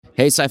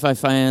Hey, sci-fi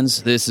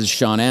fans, this is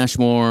Sean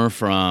Ashmore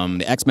from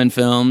the X-Men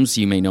films.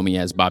 You may know me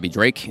as Bobby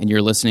Drake, and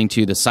you're listening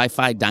to the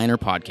Sci-Fi Diner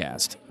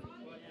Podcast.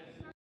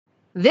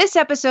 This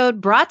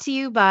episode brought to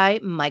you by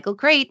Michael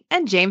Crate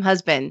and James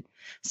Husband.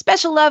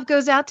 Special love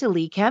goes out to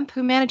Lee Kemp,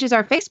 who manages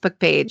our Facebook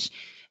page.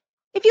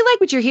 If you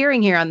like what you're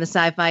hearing here on the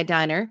Sci-Fi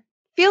Diner,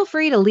 feel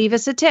free to leave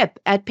us a tip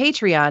at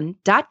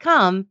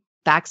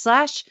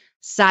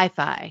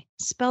patreon.com/sci-fi,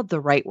 spelled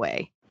the right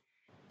way.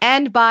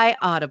 And by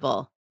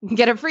Audible.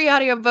 Get a free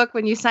audiobook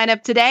when you sign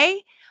up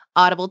today.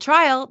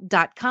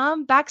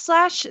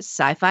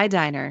 audibletrial.com/sci-fi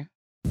diner.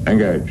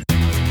 Engage.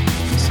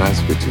 Science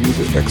fiction is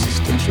an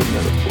existential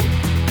metaphor.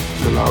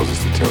 It allows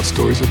us to tell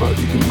stories about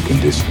the human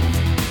condition.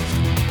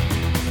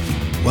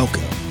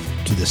 Welcome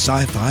to the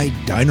Sci-Fi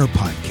Diner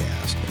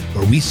Podcast,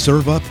 where we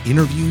serve up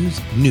interviews,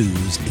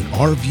 news, and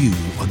our view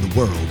on the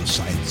world of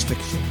science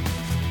fiction.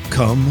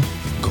 Come,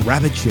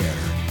 grab a chair,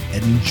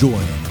 and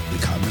join the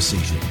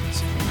conversations.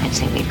 I'd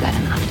say we've got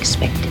an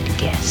unexpected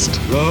guest.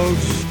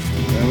 Rose,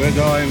 where we're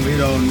going, we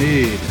don't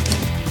need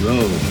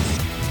Rose.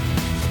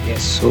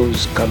 Guess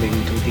who's coming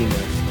to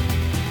dinner?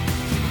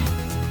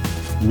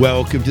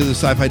 Welcome to the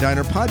Sci-Fi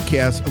Diner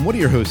Podcast. And what are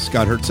your hosts,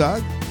 Scott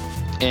Herzog?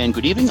 And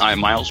good evening, I'm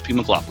Miles P.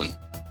 McLaughlin.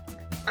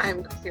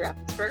 I'm Chrissy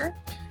Raffensperger.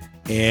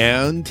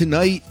 And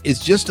tonight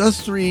it's just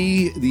us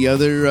three. The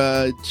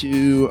other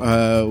two,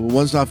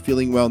 one's not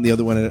feeling well and the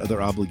other one had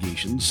other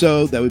obligations.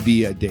 So that would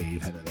be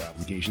Dave had other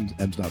obligations.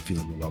 Em's not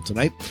feeling well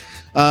tonight.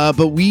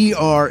 But we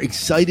are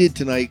excited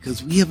tonight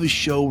because we have a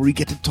show where we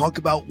get to talk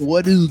about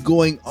what is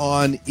going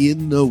on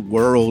in the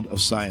world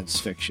of science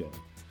fiction.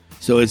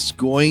 So it's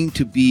going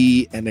to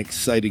be an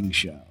exciting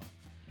show.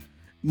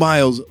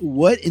 Miles,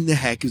 what in the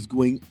heck is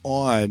going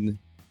on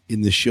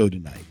in the show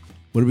tonight?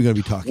 What are we going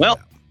to be talking about?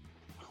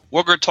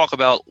 We're going to talk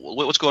about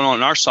what's going on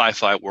in our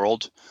sci-fi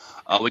world.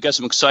 We got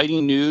some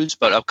exciting news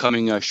about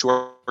upcoming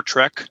short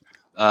trek.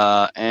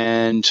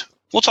 And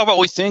we'll talk about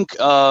what we think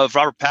of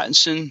Robert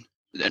Pattinson,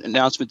 the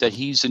announcement that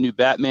he's the new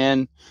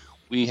Batman.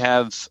 We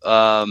have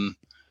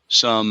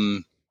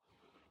some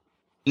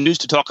news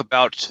to talk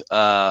about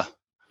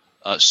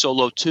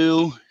Solo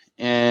 2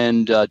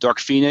 and Dark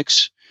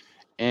Phoenix.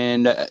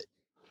 And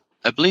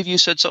I believe you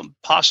said something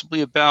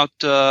possibly about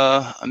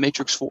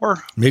Matrix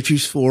 4.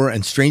 Matrix 4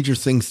 and Stranger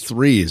Things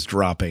 3 is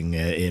dropping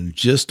in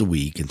just a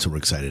week, and so we're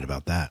excited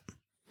about that.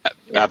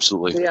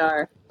 Absolutely. We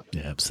are.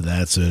 Yeah, so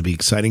that's going to be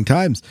exciting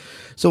times.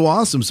 So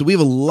awesome. So we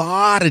have a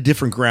lot of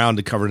different ground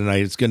to cover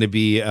tonight. It's going to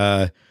be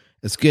an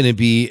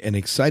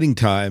exciting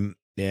time,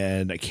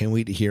 and I can't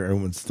wait to hear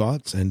everyone's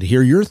thoughts and to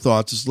hear your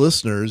thoughts as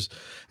listeners.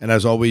 And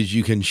as always,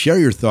 you can share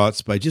your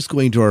thoughts by just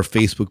going to our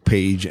Facebook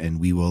page,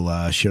 and we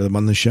will share them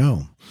on the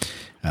show.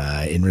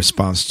 In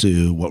response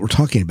to what we're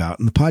talking about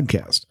in the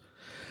podcast.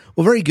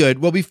 Well, very good.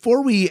 Well,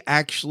 before we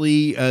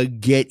actually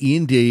get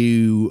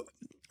into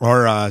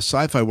our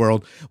sci-fi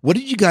world, what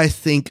did you guys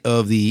think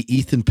of the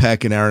Ethan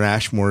Peck and Aaron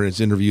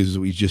Ashmore's interviews that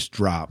we just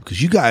dropped?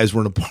 Because you guys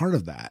weren't a part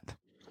of that.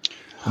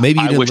 Maybe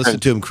you didn't listen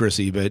to him,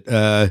 Chrissy, but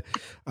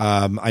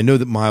I know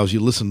that, Miles,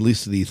 you listened at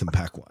least to the Ethan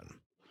Peck one.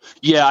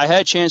 Yeah, I had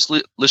a chance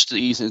to listen to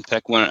the Ethan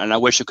Peck one, and I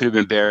wish I could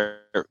have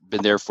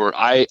been there for it.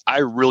 I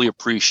really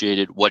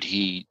appreciated what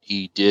he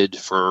did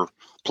for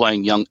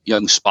playing young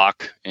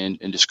Spock in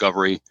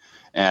Discovery,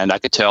 and I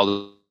could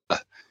tell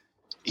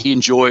he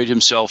enjoyed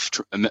himself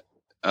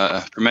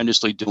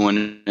tremendously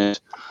doing it.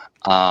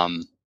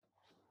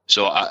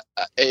 So I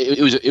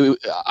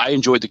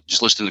enjoyed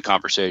just listening to the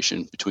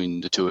conversation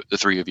between the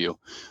three of you.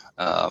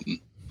 And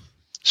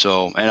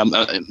I'm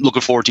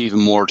looking forward to even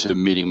more to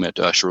meeting him at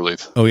Shore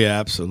Leave. Oh, yeah,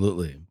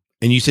 absolutely.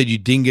 And you said you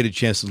didn't get a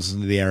chance to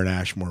listen to the Aaron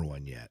Ashmore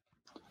one yet.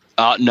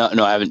 No,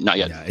 I haven't, not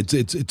yet. Yeah,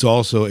 it's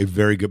also a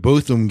very good.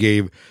 Both of them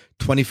gave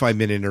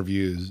 25-minute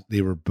interviews.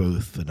 They were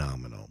both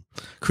phenomenal.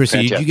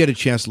 Chrissy, did you get a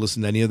chance to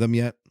listen to any of them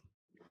yet?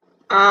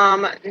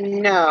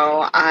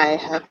 No, I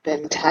have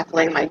been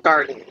tackling my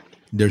garden.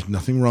 There's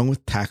nothing wrong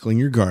with tackling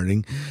your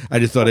gardening. I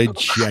just thought I'd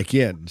check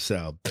in.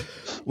 So,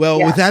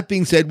 with that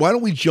being said, why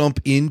don't we jump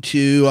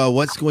into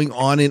what's going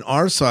on in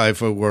our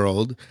sci-fi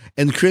world?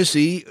 And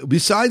Chrissy,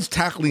 besides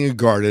tackling a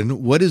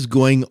garden, what is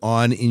going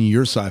on in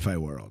your sci-fi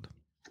world?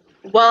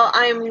 Well,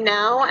 I'm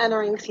now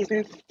entering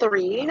season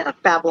 3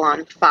 of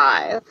Babylon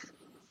 5.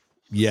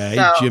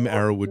 Yeah, Jim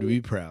Arrow would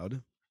be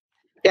proud.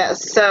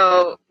 Yes,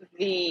 so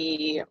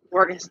the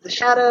War Against the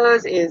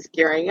Shadows is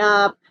gearing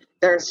up.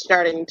 They're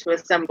starting to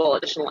assemble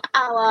additional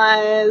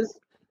allies.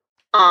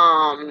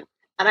 And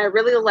I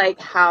really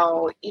like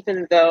how,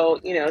 even though,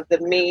 the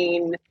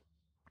main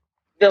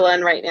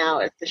villain right now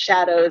is the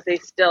Shadows, they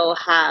still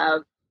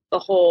have the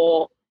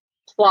whole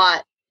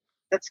plot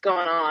that's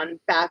going on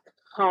back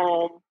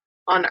home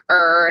on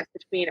Earth,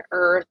 between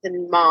Earth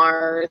and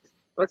Mars,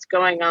 what's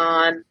going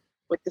on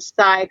with the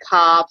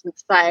Psy-Cops and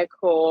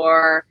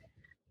Psy-Corps,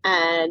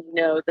 and,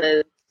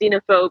 the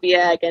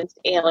xenophobia against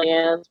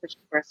aliens, which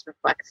of course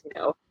reflects,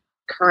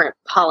 current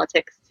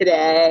politics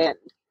today. And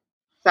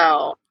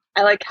so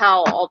I like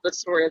how all the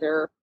stories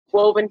are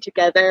woven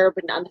together,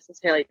 but not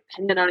necessarily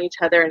dependent on each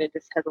other. And it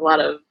just has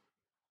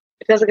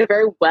it feels like a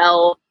very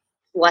well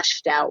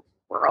fleshed out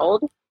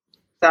world.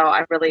 So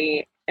I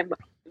really am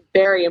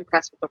very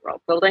impressed with the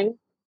world building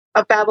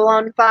of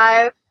Babylon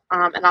 5,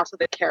 and also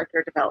the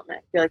character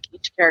development. I feel like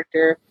each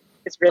character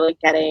is really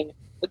getting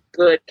a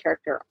good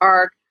character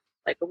arc.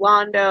 Like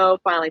Londo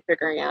finally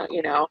figuring out,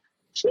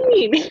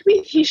 gee,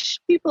 maybe these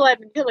people I've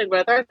been dealing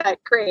with aren't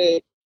that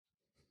great.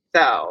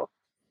 So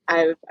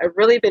I've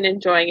really been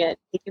enjoying it,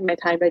 taking my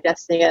time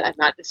digesting it. I'm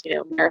not just,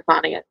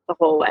 marathoning it the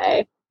whole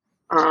way.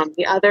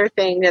 The other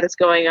thing that is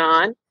going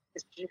on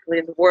is particularly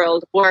in the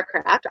world of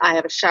Warcraft. I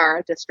have a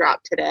Shara just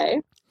dropped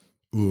today.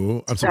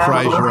 Ooh, I'm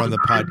surprised you're on the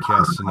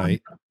podcast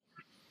tonight.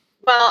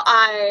 Well,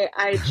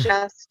 I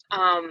just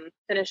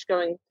finished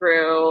going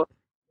through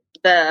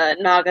the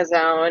Naga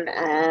zone,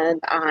 and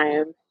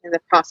I'm in the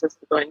process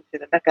of going through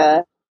the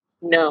Mecha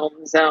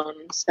Gnome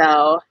zone.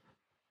 So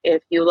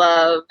if you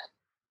love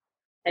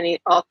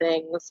all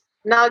things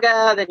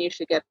Naga, then you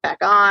should get back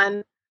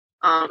on.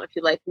 If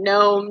you like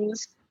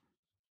gnomes,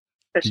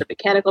 especially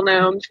mechanical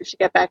gnomes, you should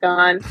get back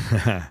on.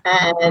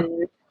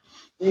 And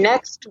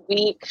next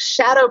week,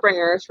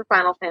 Shadowbringers for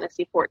Final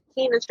Fantasy XIV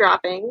is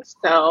dropping.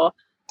 So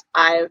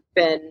I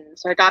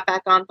got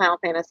back on Final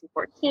Fantasy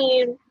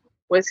XIV,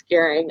 was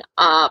gearing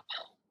up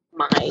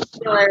my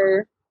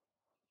healer.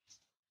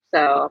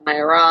 So my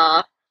Ra,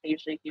 I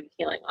usually do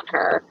healing on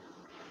her,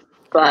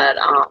 but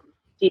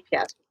DPS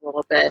was a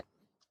little bit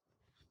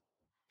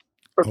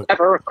of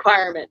a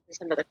requirement for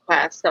some of the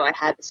quests, so I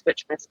had to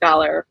switch my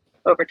Scholar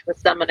over to a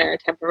Summoner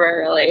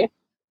temporarily.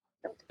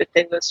 It's a good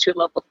thing those two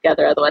leveled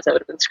together, otherwise I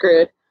would have been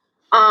screwed.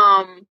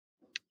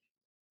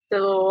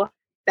 So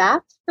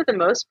that's for the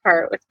most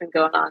part what's been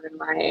going on in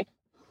my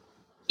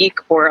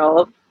geek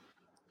world.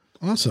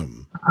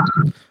 Awesome.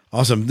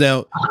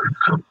 Now,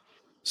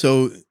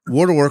 so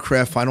World of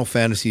Warcraft, Final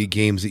Fantasy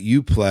games that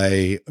you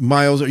play,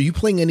 Miles, are you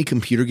playing any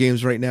computer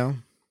games right now?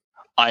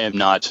 I am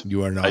not.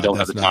 You are not. I don't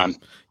have the time.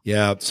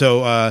 Yeah.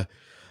 So,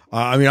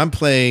 I'm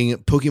playing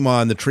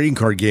Pokemon, the trading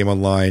card game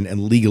online,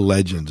 and League of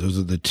Legends. Those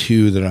are the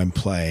two that I'm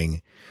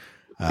playing.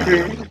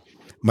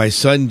 My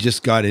son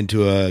just got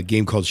into a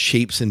game called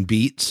Shapes and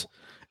Beats,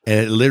 and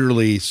it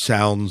literally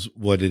sounds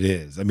what it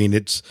is. I mean,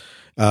 it's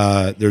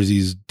there's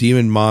these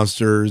demon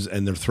monsters,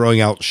 and they're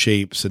throwing out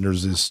shapes, and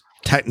there's this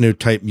techno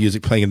type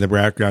music playing in the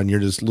background. You're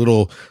this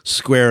little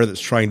square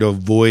that's trying to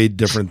avoid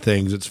different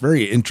things. It's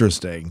very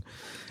interesting,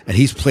 and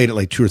he's played it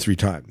like 2 or 3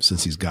 times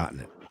since he's gotten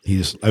it.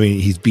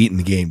 He's beaten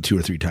the game 2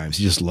 or 3 times.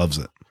 He just loves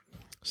it.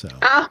 So,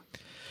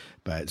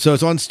 so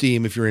it's on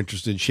Steam if you're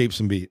interested.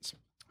 Shapes and Beats.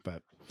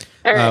 But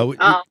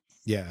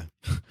yeah.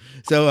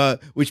 So,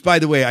 which by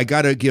the way, I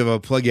got to give a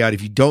plug out.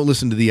 If you don't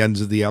listen to the ends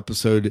of the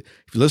episode,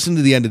 if you listen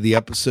to the end of the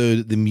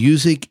episode, the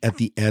music at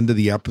the end of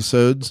the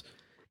episodes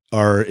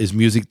is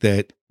music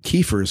that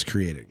Kiefer is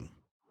creating.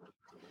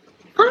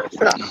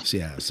 So,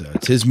 yeah. So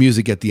it's his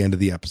music at the end of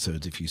the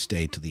episodes if you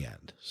stay to the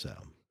end. So.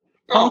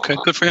 Oh, okay,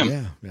 good for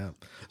him. Yeah.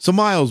 So,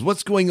 Miles,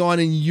 what's going on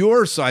in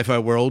your sci-fi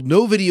world?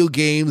 No video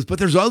games, but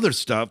there's other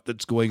stuff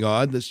that's going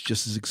on that's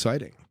just as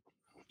exciting.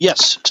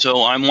 Yes,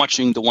 so I'm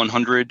watching The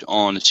 100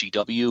 on the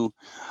CW.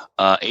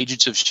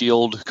 Agents of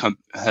S.H.I.E.L.D.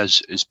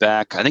 is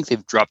back. I think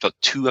they've dropped up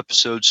 2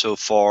 episodes so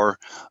far.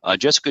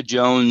 Jessica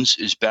Jones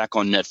is back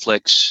on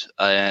Netflix,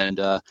 and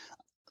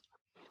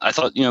I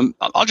thought,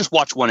 I'll just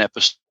watch 1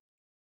 episode.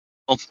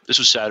 Well, this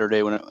was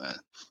Saturday when I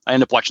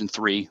ended up watching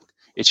 3.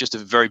 It's just a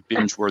very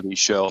binge-worthy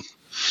show.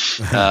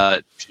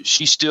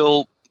 She's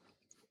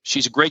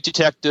a great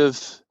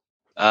detective,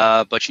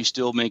 but she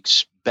still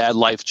makes bad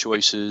life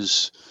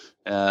choices.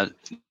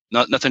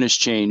 Nothing has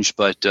changed,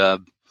 but so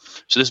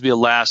this will be a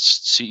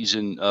last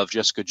season of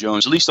Jessica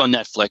Jones, at least on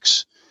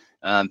Netflix.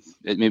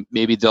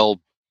 Maybe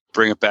they'll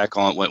bring it back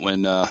on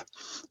when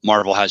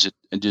Marvel has it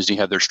and Disney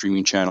have their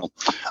streaming channel.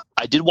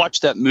 I did watch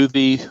that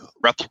movie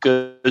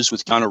Replicas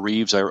with Keanu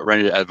Reeves. I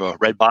rented it out of a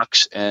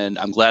Redbox, and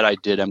I'm glad I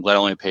did. I'm glad I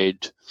only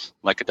paid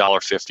like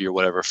 $1.50 or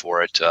whatever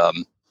for it.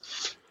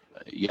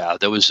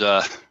 There's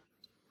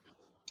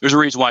a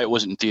reason why it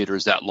wasn't in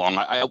theaters that long.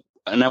 I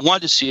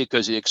wanted to see it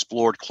because it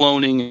explored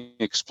cloning,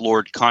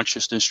 explored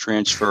consciousness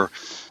transfer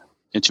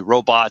into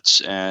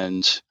robots,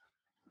 and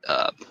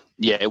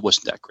it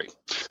wasn't that great.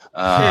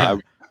 I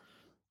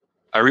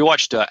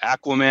rewatched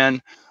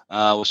Aquaman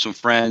with some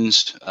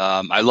friends.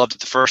 I loved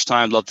it the first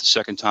time, loved it the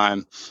second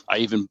time.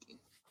 I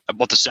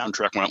bought the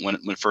soundtrack when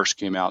it first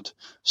came out.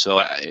 So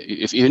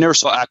if you never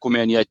saw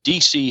Aquaman yet,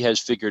 DC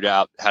has figured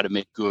out how to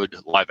make good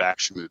live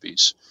action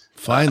movies.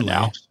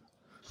 Finally,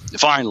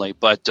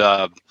 but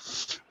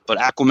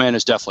Aquaman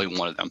is definitely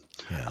one of them.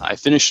 Yeah. I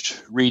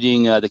finished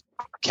reading The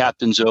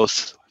Captain's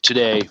Oath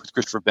today with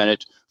Christopher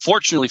Bennett.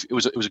 Fortunately, it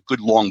was a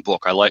good long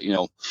book. It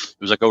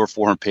was like over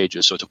 400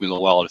 pages, so it took me a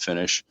little while to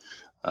finish.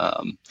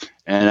 And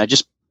I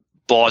just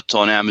bought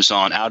on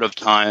Amazon Out of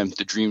Time,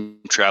 The Dream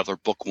Traveler,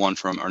 Book 1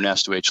 from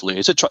Ernesto H. Lee.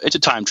 It's a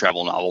time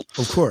travel novel,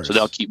 of course. So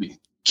that'll keep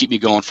me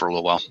going for a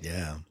little while.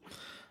 Yeah.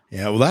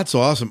 Well, that's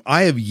awesome.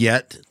 I have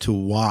yet to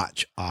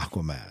watch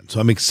Aquaman, so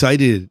I'm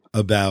excited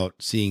about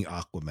seeing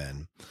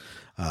Aquaman.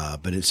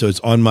 But it's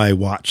on my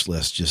watch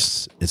list.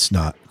 Just it's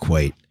not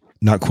quite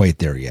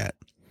there yet.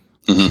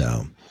 Mm-hmm.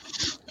 So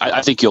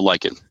I think you'll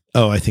like it.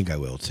 Oh, I think I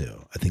will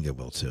too.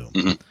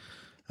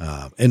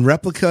 And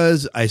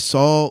Replicas, I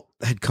saw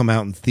had come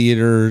out in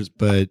theaters,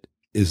 but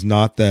is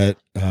not that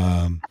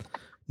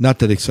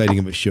exciting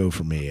of a show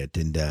for me. It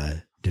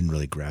didn't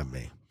really grab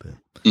me. But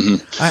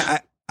I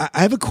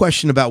have a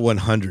question about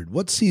 100.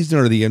 What season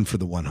are they in for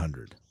the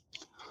 100?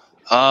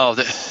 Oh,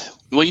 the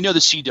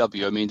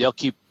CW. I mean, they'll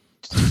keep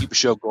a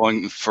show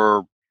going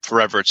for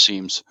forever, it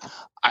seems.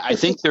 I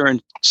think they're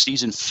in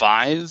season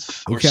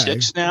 5 or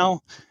 6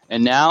 now,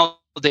 and now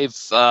they've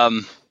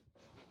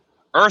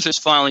Earth is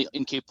finally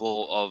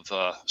incapable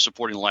of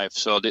supporting life.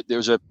 So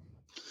there's a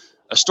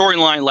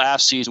storyline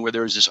last season where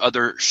there was this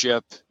other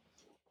ship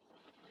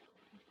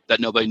that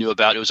nobody knew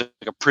about. It was like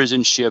a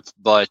prison ship,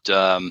 but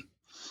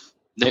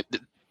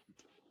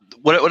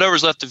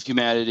whatever's left of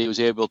humanity was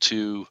able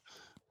to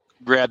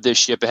grab this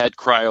ship. It had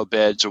cryo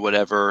beds or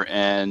whatever,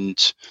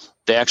 and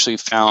they actually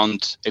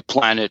found a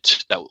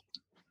planet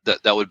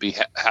that would be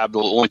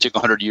habitable. It only take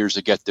 100 years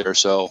to get there.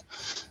 So,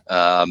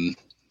 now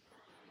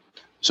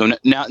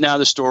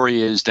the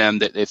story is them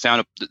that they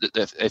found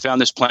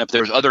this planet. But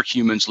there was other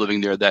humans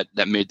living there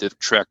that made the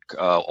trek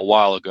a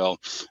while ago,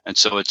 and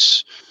so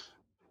it's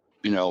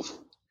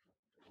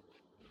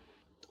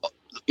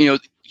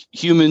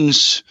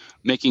humans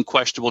making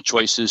questionable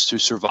choices to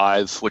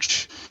survive,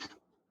 which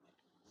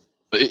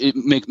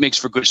it makes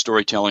for good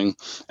storytelling,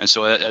 and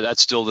so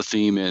that's still the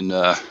theme in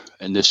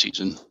this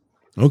season.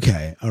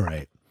 Okay, all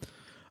right.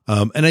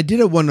 And I did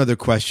have one other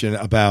question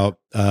about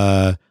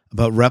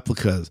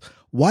Replicas.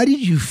 Why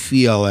did you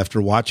feel after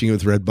watching it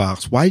with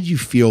Redbox? Why did you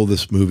feel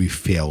this movie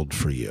failed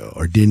for you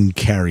or didn't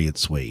carry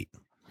its weight?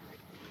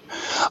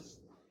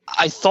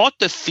 I thought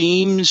the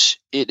themes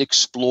it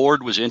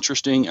explored was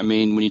interesting. I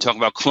mean, when you talk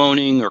about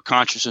cloning or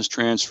consciousness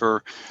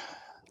transfer,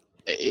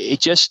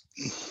 the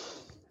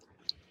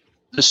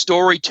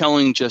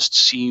storytelling just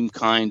seemed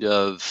kind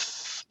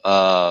of,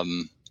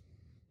 I'm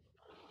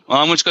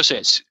just going to say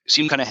it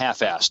seemed kind of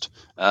half-assed.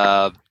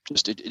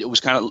 It was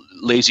kind of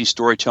lazy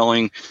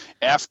storytelling.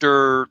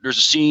 After there's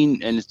a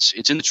scene, and it's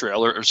in the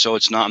trailer, so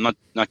I'm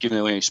not giving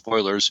away any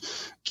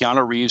spoilers.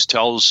 Keanu Reeves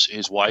tells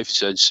his wife, he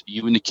says,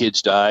 "You and the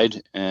kids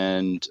died,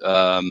 and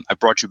I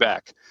brought you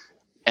back."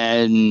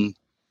 And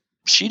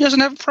she doesn't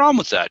have a problem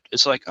with that.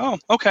 It's like, oh,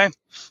 okay.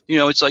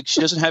 It's like she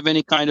doesn't have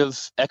any kind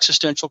of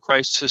existential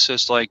crisis.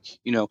 It's like,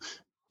 you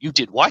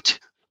did what?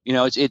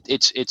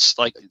 It's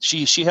like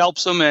she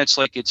helps him, and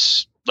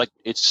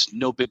it's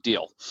no big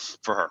deal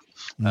for her.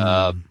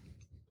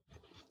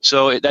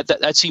 So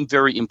that seemed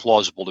very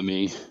implausible to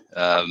me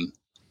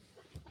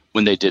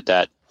when they did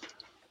that.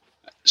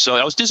 So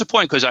I was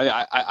disappointed because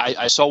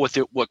I saw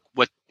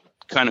what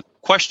kind of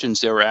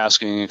questions they were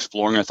asking and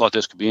exploring. I thought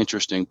this could be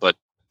interesting, but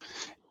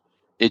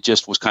it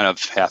just was kind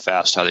of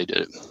half-assed how they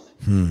did it.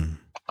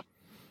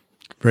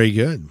 Very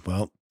good.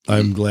 Well,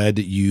 I'm glad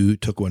that you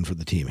took one for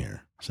the team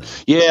here. So.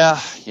 Yeah,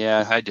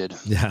 I did.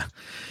 Yeah.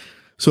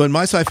 So in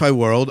my sci-fi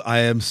world, I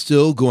am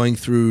still going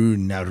through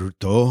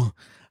Naruto.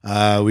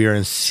 We are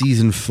in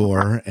season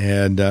 4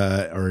 and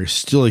are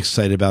still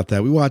excited about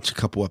that. We watch a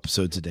couple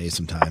episodes a day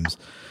sometimes.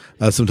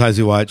 Sometimes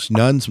we watch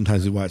none.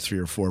 Sometimes we watch 3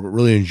 or 4, but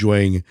really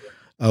enjoying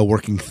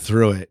working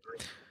through it.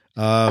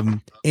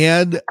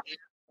 And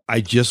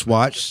I just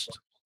watched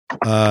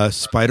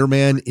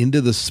Spider-Man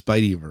Into the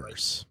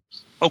Spideyverse.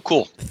 Oh,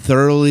 cool.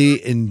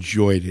 Thoroughly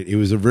enjoyed it. It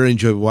was a very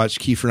enjoyable watch.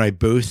 Kiefer and I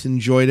both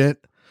enjoyed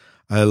it.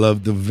 I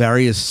loved the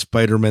various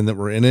Spider-Men that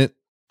were in it.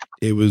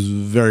 It was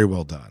very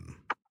well done.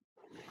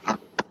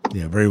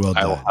 Yeah, very well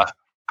done.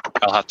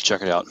 I'll have to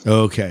check it out.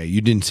 Okay.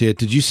 You didn't see it.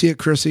 Did you see it,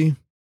 Chrissy?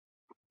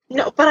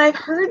 No, but I've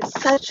heard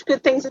such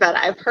good things about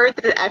it. I've heard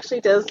that it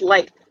actually does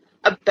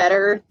a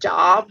better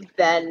job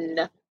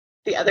than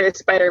the other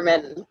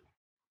Spider-Man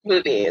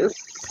movies.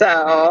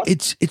 So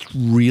it's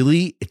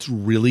really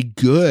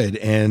good,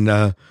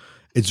 and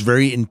it's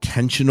very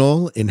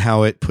intentional in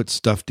how it puts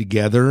stuff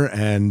together.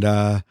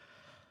 And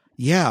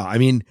yeah, I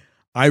mean,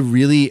 I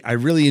really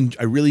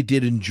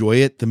did enjoy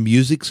it. The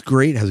music's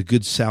great, has a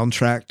good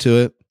soundtrack to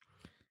it,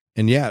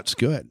 and yeah, it's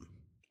good.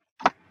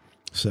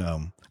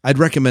 So I'd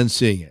recommend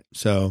seeing it.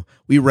 So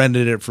we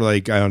rented it for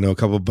a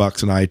couple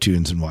bucks on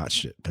iTunes and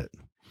watched it, but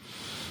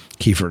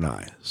Kiefer and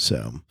I.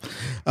 So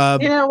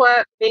you know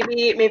what?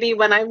 Maybe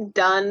when I'm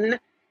done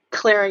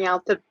clearing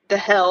out the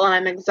hill and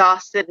I'm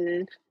exhausted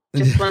and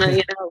just want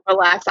to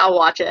relax, I'll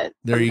watch it.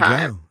 There you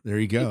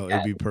go.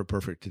 It'd be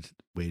perfect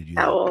way to do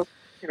that.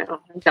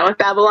 I'm done with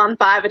Babylon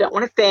 5. I don't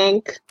want to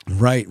think.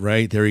 Right.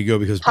 There you go.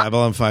 Because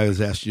Babylon 5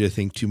 has asked you to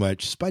think too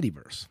much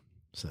Spideyverse.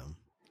 So.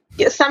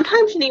 Yeah,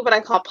 sometimes you need what I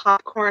call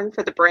popcorn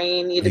for the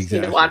brain. You just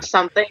need to watch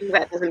something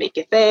that doesn't make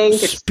you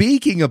think.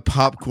 Speaking of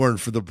popcorn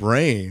for the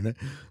brain,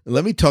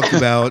 let me talk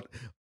about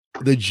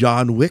the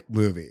John Wick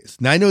movies.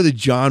 Now, I know that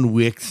John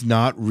Wick's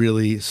not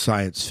really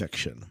science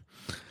fiction,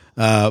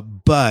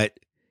 but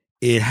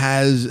it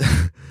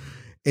has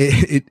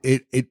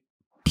it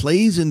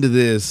plays into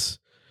this.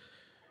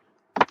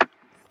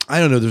 I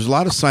don't know. There's a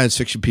lot of science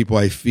fiction people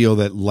I feel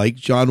that like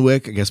John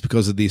Wick, I guess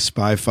because of the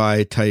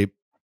spy-fi type,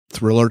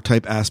 thriller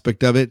type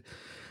aspect of it.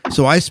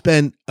 So I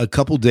spent a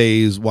couple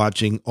days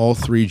watching all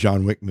 3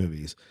 John Wick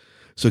movies.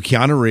 So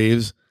Keanu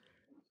Reeves,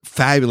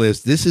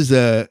 fabulous. This is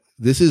a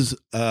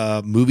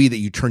movie that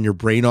you turn your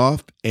brain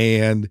off,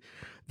 and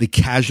the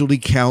casualty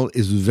count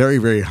is very,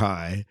 very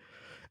high.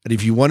 And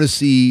if you want to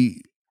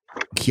see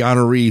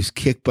Keanu Reeves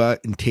kick butt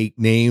and take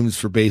names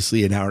for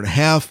basically an hour and a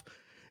half,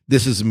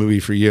 this is a movie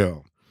for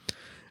you.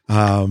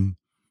 And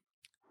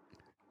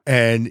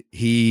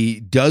he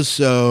does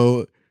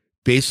so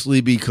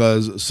basically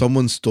because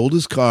someone stole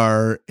his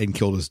car and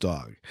killed his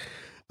dog.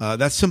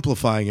 That's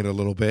simplifying it a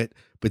little bit,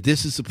 but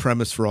this is the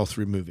premise for all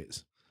 3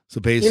 movies.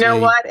 So basically, you know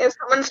what? If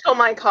someone stole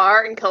my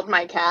car and killed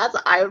my cats,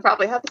 I would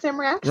probably have the same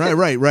reaction.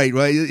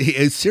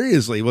 Right.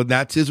 Seriously, well,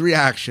 that's his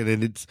reaction,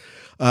 and it's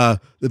the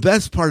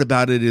best part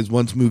about it is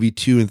once movie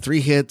 2 and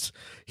 3 hits,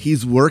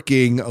 he's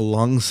working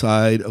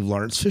alongside of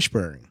Lawrence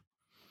Fishburne,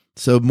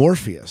 so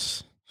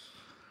Morpheus.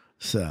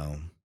 So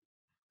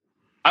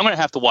I'm going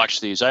to have to watch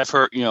these. I've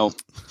heard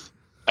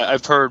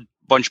a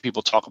bunch of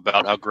people talk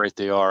about how great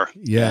they are.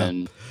 Yeah,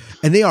 and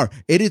they are.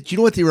 It is. You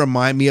know what they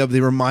remind me of?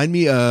 They remind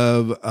me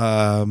of.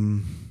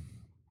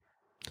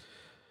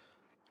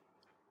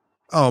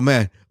 Oh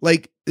man,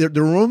 like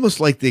they're almost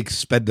like the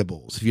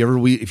Expendables.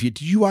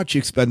 Did you watch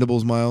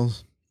Expendables,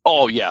 Miles?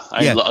 Oh yeah,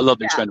 I love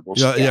the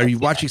Expendables. Are you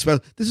watching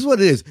Expendables? This is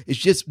what it is. It's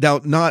just now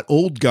not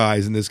old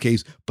guys in this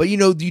case, but you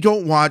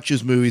don't watch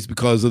his movies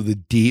because of the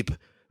deep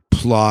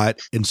plot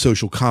and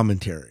social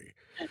commentary.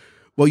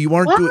 Well, you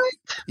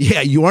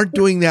aren't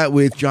doing that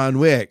with John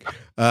Wick.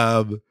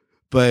 But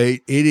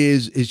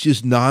it's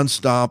just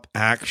nonstop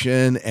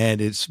action and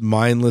it's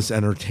mindless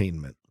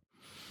entertainment.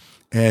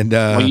 And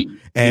you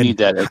need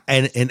that.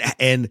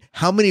 And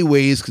how many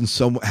ways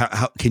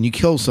how can you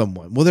kill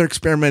someone? Well, they're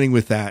experimenting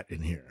with that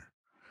in here.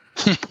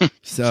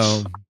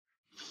 So,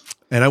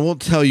 and I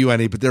won't tell you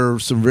any, but there are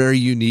some very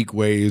unique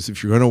ways,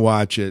 if you're going to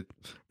watch it,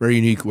 very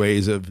unique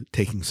ways of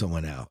taking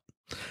someone out.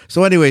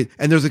 So anyway,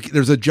 and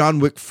there's a John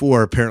Wick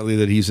 4 apparently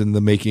that he's in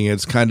the making.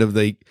 It's kind of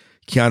the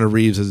Keanu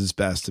Reeves at his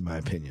best, in my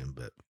opinion.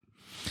 But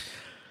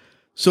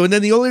so, and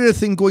then the only other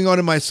thing going on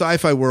in my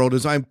sci-fi world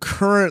is I'm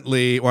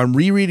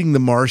rereading The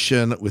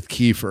Martian with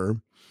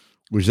Kiefer,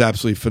 which is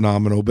absolutely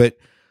phenomenal. But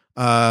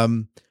I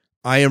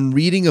am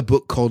reading a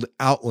book called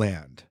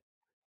Outland,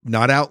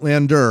 not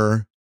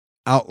Outlander,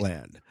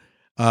 Outland.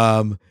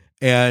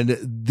 And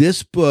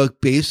this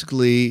book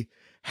basically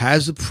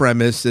has a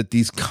premise that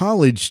these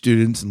college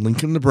students in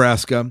Lincoln,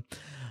 Nebraska,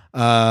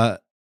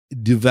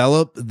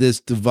 develop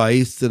this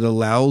device that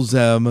allows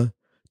them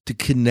to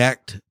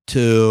connect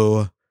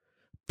to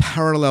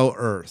parallel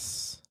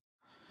Earths.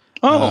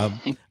 But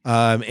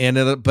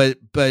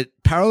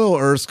parallel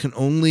Earths can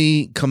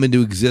only come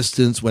into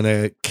existence when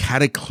a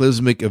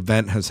cataclysmic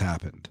event has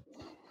happened,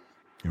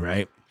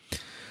 right?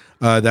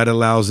 That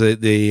allows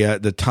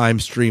the time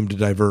stream to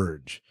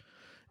diverge.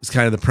 It's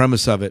kind of the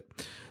premise of it.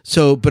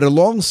 So, but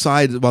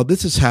alongside, while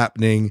this is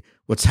happening,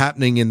 what's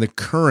happening in the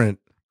current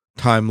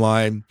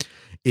timeline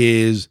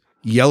is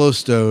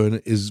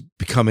Yellowstone is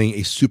becoming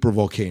a super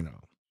volcano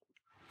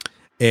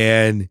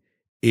and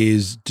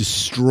is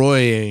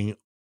destroying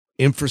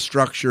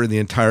infrastructure in the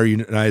entire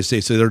United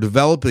States. So they're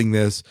developing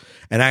this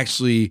and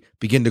actually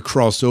begin to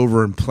cross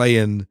over and play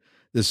in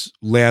this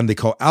land they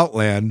call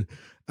Outland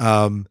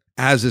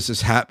as this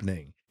is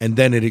happening. And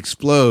then it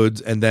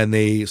explodes, and then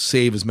they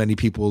save as many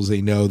people as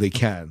they know they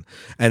can.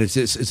 And it's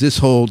this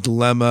whole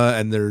dilemma,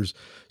 and there's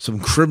some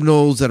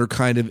criminals that are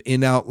kind of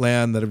in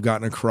Outland that have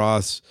gotten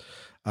across,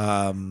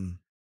 and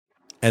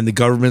the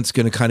government's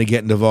going to kind of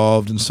get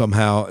involved and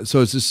somehow.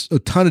 So it's just a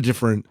ton of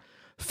different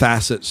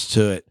facets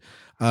to it.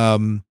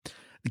 The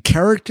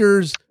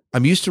characters,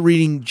 I'm used to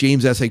reading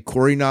James S.A.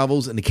 Corey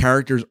novels, and the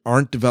characters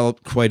aren't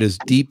developed quite as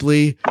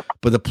deeply,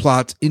 but the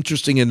plot's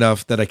interesting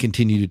enough that I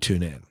continue to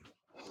tune in.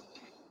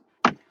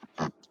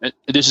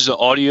 This is an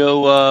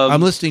audio.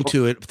 I'm listening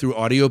to it through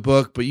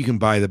audiobook, but you can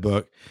buy the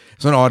book.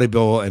 It's on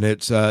Audible, and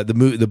it's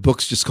the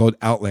book's just called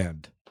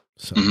Outland.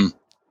 So,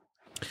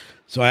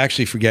 So I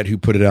actually forget who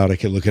put it out. I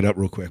can look it up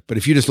real quick. But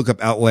if you just look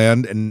up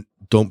Outland and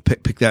don't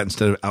pick that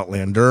instead of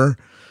Outlander,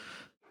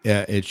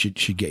 yeah, it should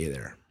get you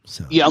there.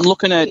 So yeah, I'm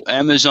looking at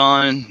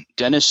Amazon.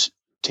 Dennis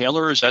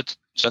Taylor, is that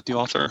the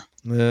author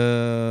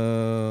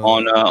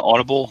on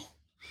Audible?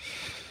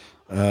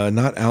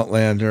 Not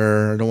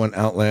Outlander. I don't want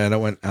Outland. I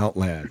want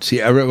Outland.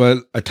 See, I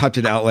typed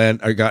in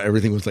Outland. I got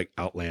everything was like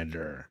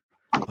Outlander.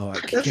 Oh,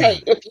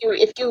 okay.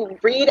 If you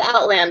read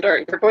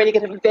Outlander, you're going to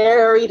get a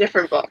very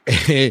different book.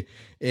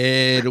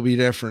 It'll be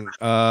different.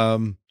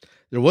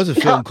 There was a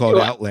film called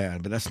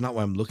Outland, but that's not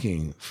what I'm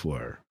looking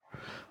for.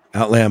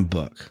 Outland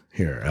book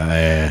here.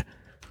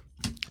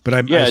 But I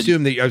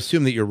assume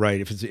that you're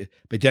right. If it's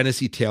by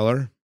Dennis E.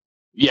 Taylor.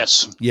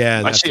 Yes.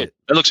 Yeah, I see it.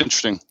 That looks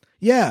interesting.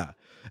 Yeah.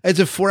 It's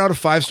a 4 out of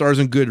 5 stars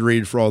on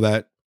Goodreads for all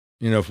that,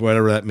 for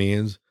whatever that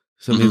means.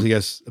 Some means, I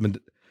guess. I mean,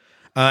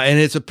 and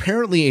it's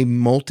apparently a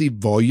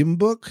multi-volume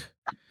book.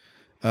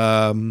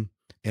 And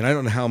I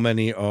don't know how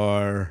many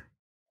are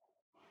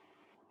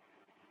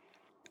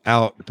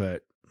out,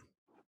 but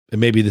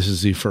maybe this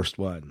is the first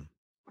one.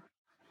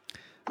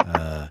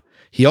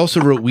 He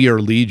also wrote We Are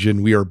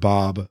Legion, We Are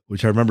Bob,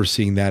 which I remember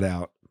seeing that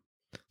out.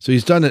 So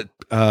he's done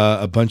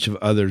a bunch of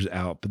others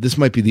out, but this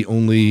might be the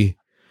only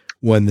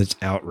one that's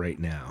out right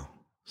now.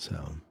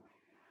 So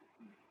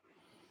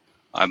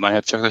I might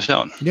have to check this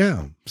out.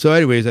 yeah. So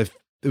anyways, it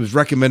was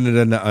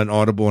recommended on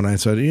Audible, and I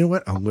said, you know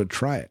what? I'm going to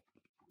try it.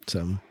 So,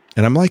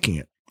 and I'm liking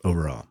it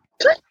overall.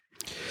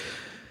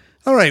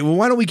 All right. Well,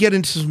 why don't we get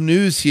into some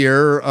news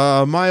here?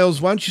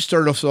 Miles, why don't you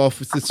start us off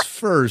with this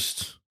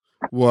first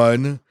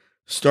one,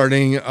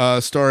 starring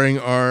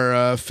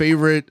our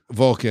favorite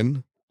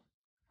Vulcan.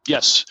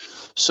 Yes.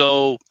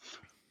 So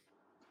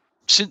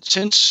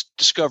since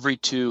Discovery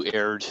 2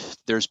 aired,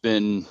 there's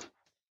been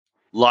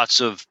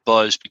lots of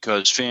buzz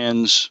because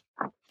fans,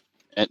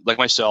 like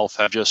myself,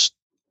 have just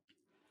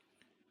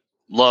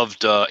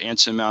loved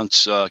Anson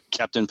Mount's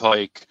Captain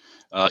Pike,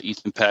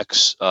 Ethan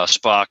Peck's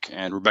Spock,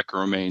 and Rebecca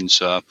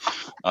Romaine's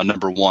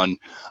number one.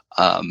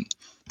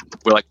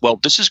 We're like, well,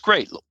 this is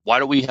great. Why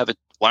don't we have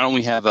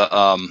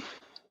a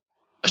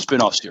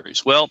spin-off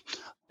series? Well,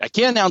 I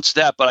can't announce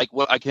that, but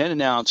I can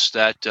announce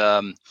that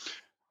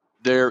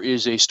there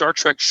is a Star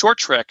Trek short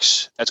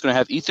treks that's going to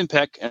have Ethan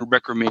Peck and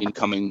Rebecca Romaine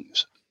coming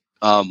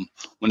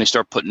when they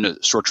start putting the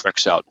short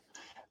treks out.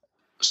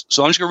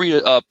 So I'm just going to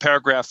read a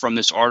paragraph from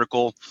this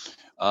article.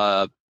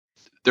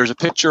 There's a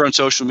picture on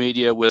social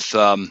media with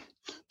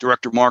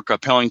director Mark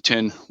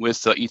Pellington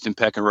with Ethan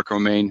Peck and Rebecca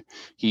Romaine.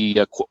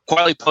 He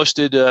quietly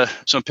posted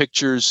some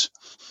pictures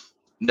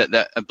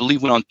that I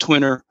believe went on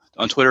Twitter.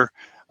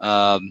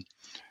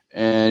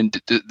 And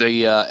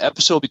the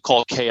episode will be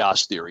called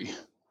Chaos Theory.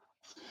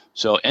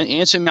 So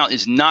Anson Mount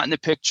is not in the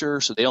picture,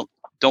 so they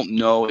don't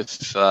know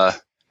if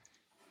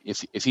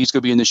he's going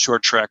to be in this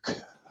short trek.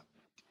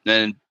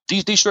 And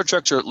these short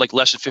treks are like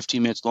less than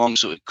 15 minutes long,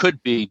 so it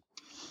could be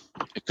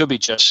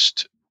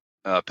just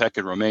Peck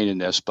and Romaine in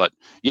this. But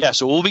yeah,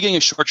 so we'll be getting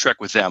a short trek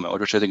with them,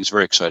 which I think is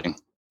very exciting.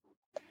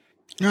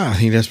 Yeah, I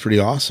think that's pretty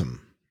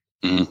awesome.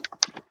 Mm-hmm.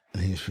 I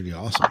think it's pretty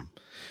awesome.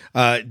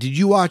 Did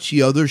you watch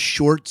the other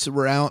shorts that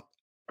were out?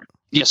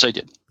 Yes, I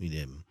did. We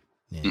did.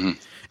 Yeah. Mm-hmm.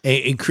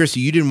 And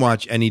Chrissy, you didn't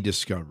watch any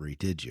Discovery,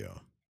 did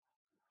you?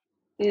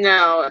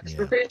 No,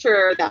 I'm pretty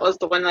sure that was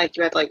the one like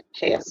you had like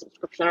pay a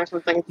subscription or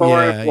something for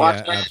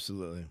watching it.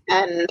 Absolutely.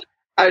 And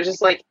I was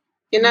just like,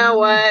 you know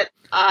what?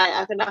 I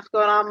have enough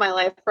going on in my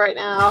life right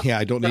now. Yeah,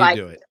 I don't need to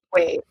do it.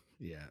 Wait.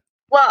 Yeah.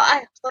 Well, I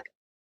was like,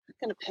 I'm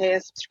gonna pay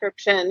a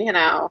subscription.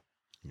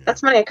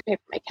 That's money I could pay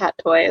for my cat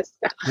toys.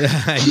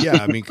 Yeah,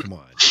 I mean, come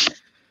on.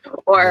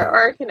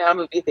 or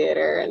movie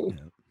theater,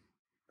 and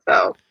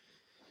so.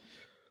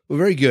 Well,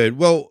 very good.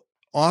 Well,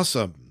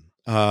 awesome.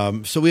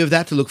 So we have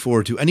that to look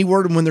forward to. Any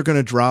word on when they're going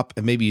to drop?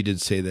 And maybe you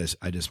did say this.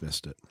 I just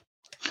missed it.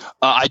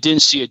 I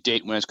didn't see a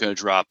date when it's going to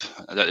drop.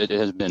 It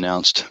hasn't been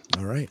announced.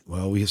 All right.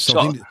 Well, we have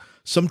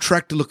some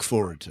Trek to look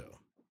forward to.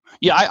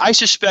 Yeah, I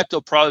suspect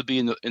they'll probably be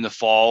in the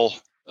fall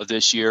of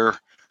this year.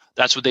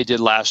 That's what they did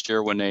last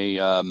year when they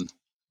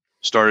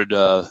started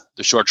the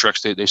short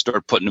treks. They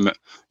started putting them,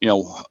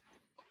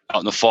 out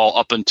in the fall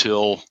up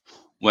until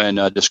when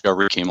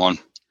Discovery came on.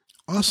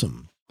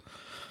 Awesome.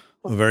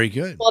 Well, very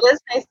good. Well, it is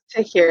nice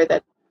to hear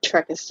that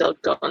Trek is still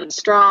going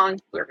strong.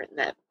 We're getting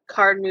that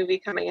Card movie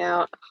coming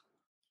out.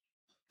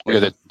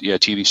 Yeah,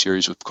 TV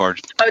series with Card.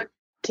 Oh,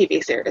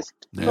 TV series.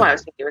 Yeah. Well, I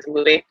was thinking it was a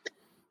movie.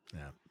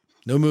 Yeah,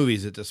 no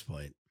movies at this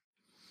point.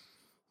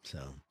 So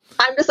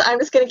I'm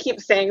just gonna keep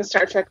saying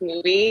Star Trek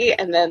movie,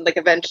 and then like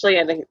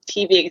eventually, I think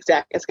TV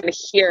exec is gonna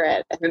hear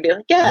it and then be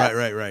like, "Yeah,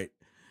 right."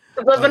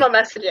 Subliminal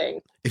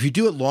messaging." If you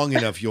do it long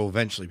enough, you'll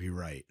eventually be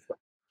right.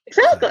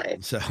 Exactly.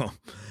 So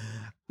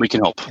we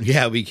can hope.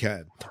 Yeah, we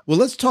can. Well,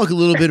 let's talk a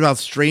little bit about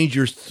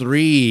Stranger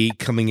 3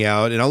 coming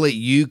out, and I'll let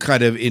you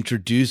kind of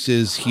introduce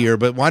us here.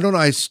 But why don't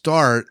I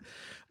start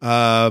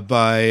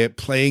by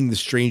playing the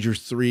Stranger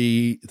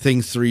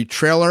Things 3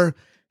 trailer,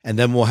 and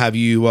then we'll have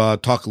you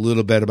talk a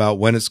little bit about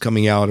when it's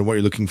coming out and what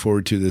you're looking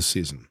forward to this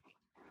season.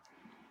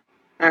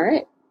 All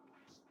right.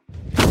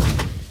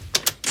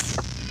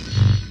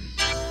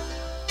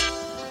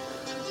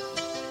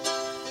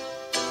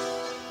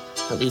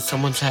 At least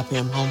someone's happy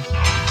I'm home.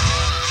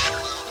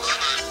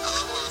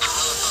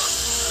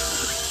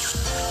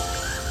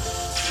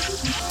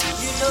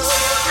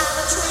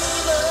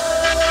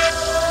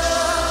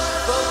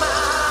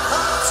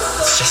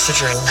 It's just a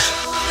dream.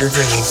 You're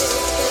dreaming.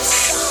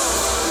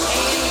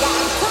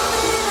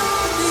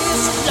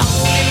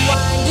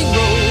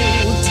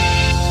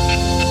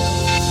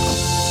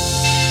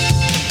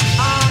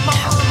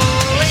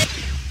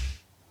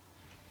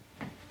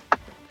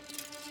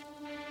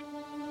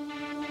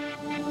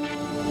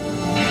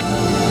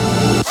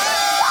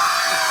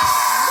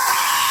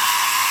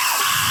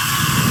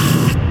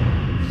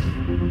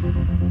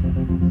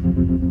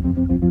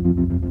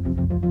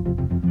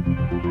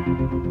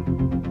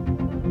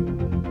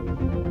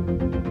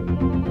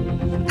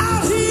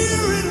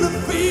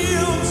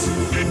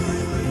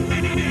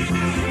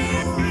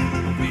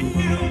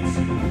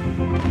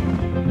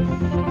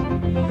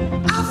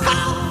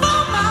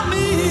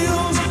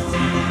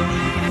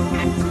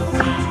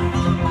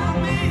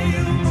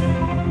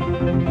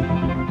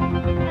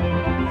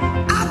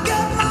 I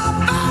got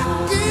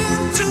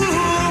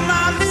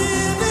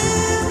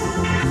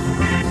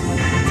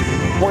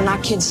We're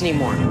not kids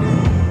anymore.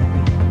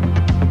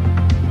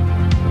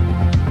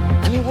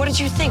 I mean, what did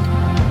you think?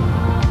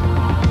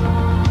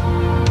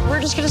 We're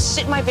just gonna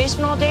sit in my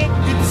basement all day?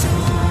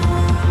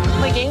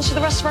 Play games for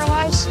the rest of our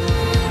lives?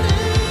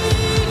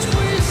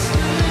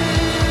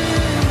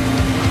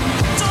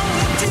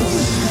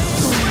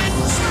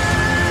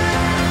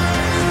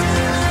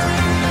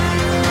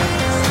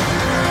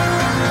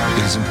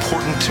 It is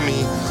important to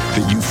me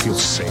that you feel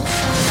safe.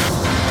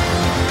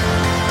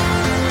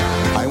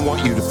 I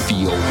want you to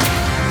feel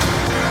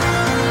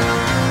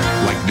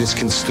like this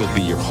can still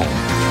be your home.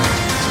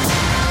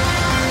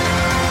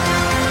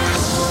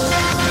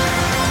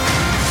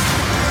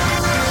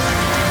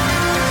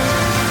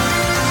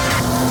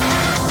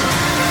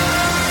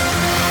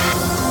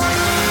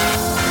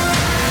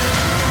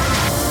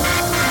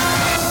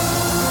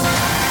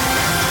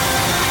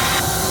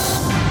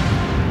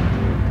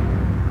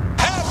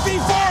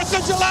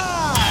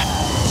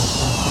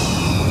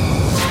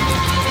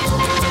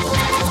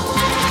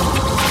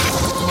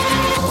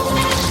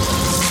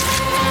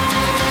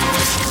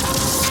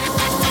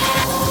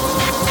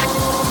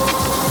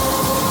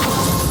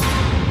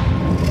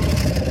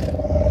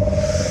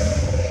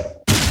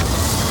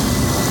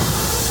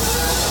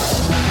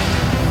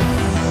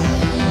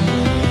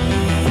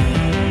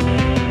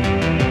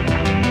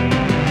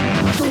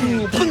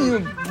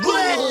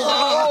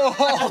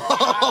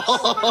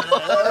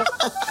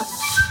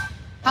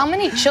 How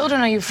many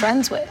children are you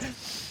friends with?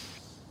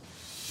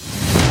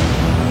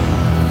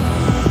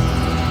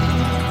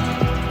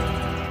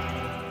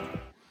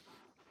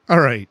 All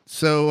right.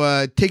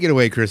 So take it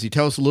away, Chrissy.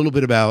 Tell us a little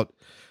bit about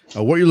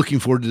what you're looking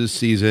forward to this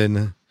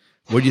season.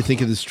 What do you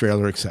think of this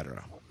trailer,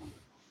 etc.?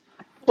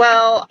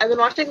 Well, I've been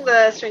watching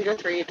the Stranger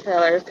 3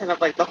 trailers kind of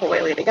like the whole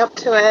way leading up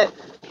to it.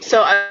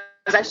 So I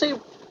was actually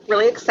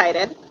really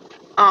excited.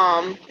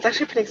 I was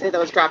actually pretty excited that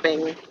it was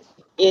dropping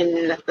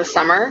in the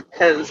summer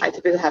because I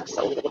typically have just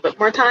a little bit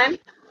more time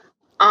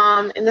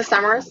in the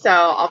summer. So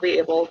I'll be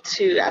able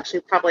to actually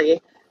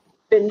probably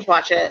binge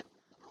watch it,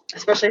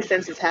 especially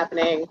since it's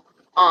happening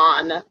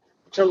on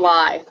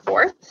July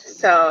 4th.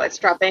 So it's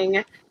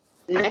dropping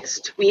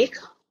next week.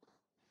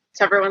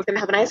 So everyone's going to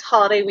have a nice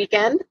holiday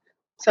weekend.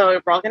 So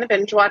we're all going to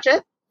binge watch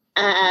it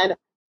and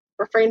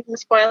refrain from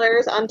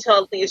spoilers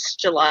until at least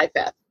July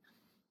 5th.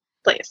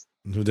 Please.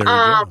 There you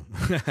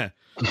go.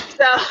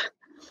 So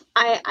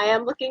I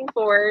am looking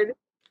forward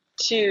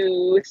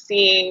to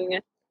seeing,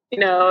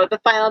 the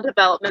final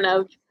development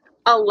of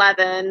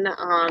 11,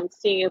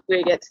 seeing if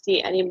we get to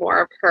see any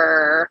more of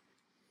her,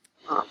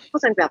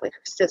 wasn't exactly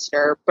her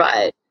sister,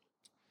 but,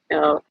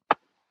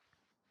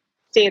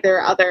 seeing if there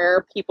are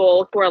other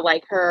people who are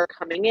like her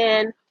coming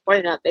in,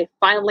 whether or not they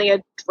finally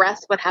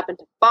address what happened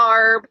to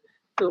Barb,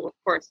 who, of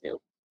course,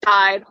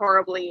 died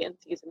horribly in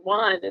season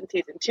 1, and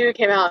season 2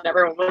 came out, and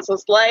everyone was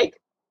just like,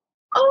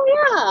 oh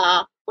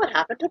yeah, what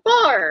happened to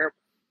Barb?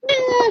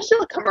 Yeah,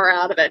 she'll come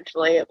around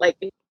eventually. Like,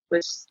 it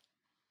was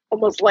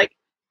almost like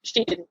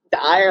she didn't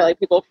die, or like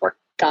people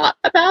forgot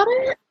about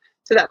it.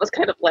 So that was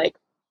kind of like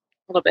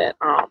a little bit,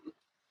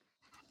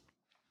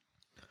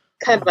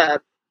 kind of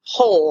a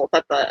hole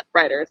that the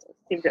writers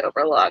seem to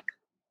overlook.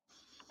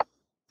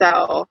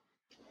 So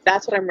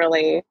that's what those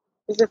are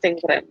the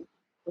things that I'm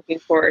looking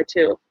forward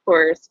to. Of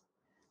course,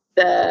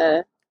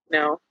 the,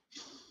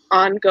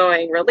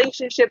 ongoing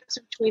relationships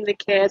between the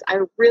kids. I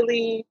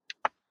really,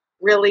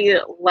 really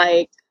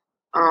liked,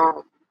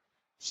 oh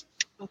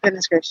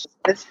goodness gracious,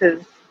 this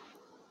is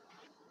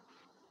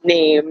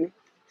name.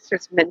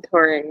 Starts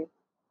mentoring.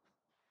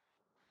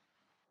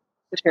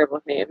 The terrible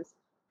of names.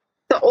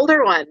 The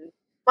older one.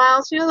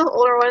 Miles, do you know the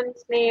older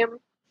one's name?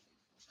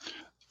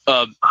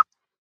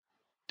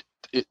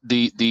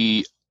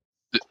 The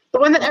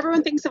one that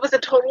everyone thinks it was a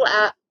total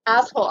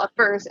asshole at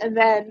first, and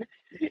then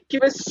he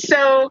was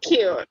so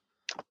cute.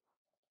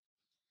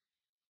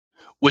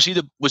 Was he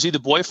the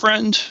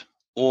boyfriend,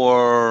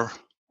 or?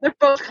 They're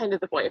both kind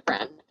of the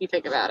boyfriend, if you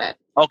think about it.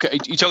 Okay,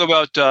 you talk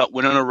about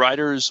Winona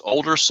Ryder's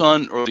older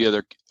son or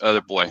the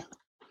other boy?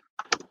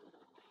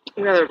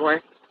 The other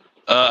boy.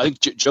 I think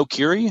Joe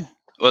Keery.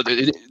 Well,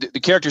 the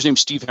character's name's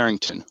Steve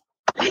Harrington.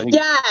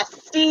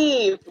 Yes,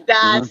 Steve.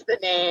 That's the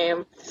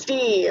name.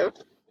 Steve.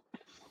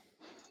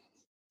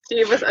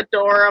 Steve was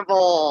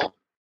adorable.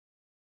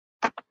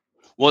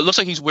 Well, it looks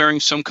like he's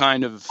wearing some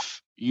kind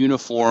of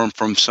uniform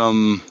from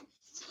some,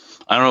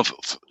 I don't know,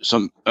 if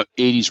some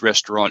 80s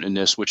restaurant in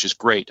this, which is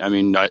great. I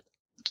mean,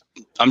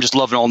 I'm just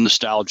loving all the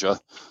nostalgia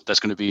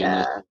that's going to be in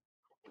this.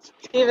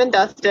 Steve and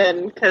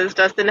Dustin, because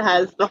Dustin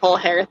has the whole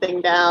hair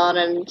thing down,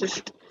 and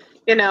just,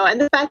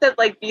 and the fact that,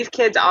 like, these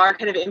kids are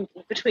kind of in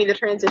between the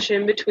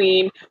transition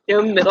between,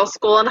 middle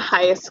school and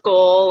high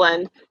school,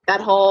 and that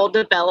whole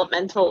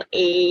developmental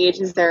age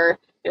as they're,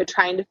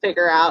 trying to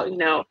figure out,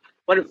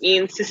 what it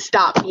means to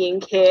stop being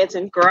kids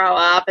and grow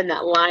up, and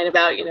that line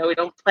about, we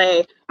don't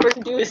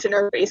do this in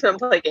our basement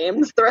and play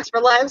games the rest of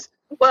our lives.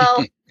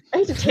 Well, I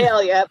hate to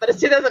tell you, but it's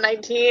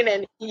 2019,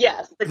 and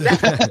yes, it's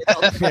exactly what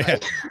adults are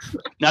doing.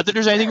 Not that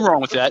there's anything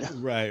wrong with that.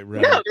 Right.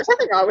 No, there's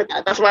nothing wrong with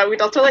that. That's why we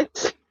adults are like,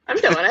 I'm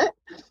doing it.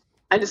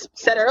 I just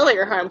said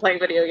earlier how I'm playing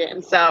video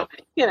games, so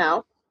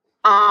So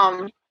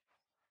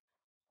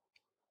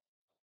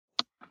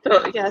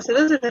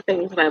those are the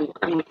things that I'm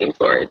looking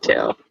forward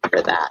to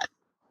for that.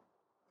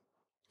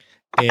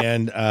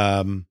 And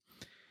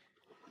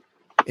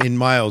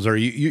Miles, are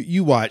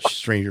you watch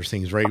Stranger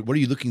Things, right? What are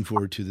you looking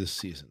forward to this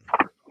season?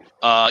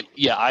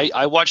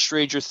 I watched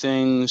Stranger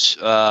Things,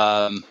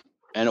 and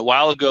a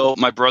while ago,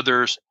 my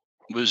brother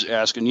was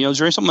asking, is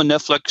there something on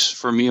Netflix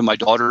for me and my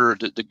daughter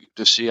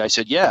to see? I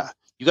said, yeah,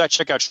 you got to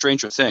check out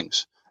Stranger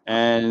Things.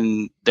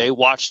 And they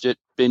watched it,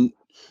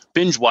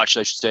 binge watched,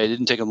 I should say. It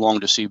didn't take them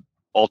long to see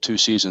all 2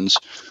 seasons.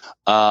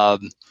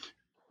 I'm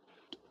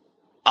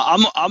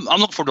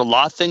looking forward to a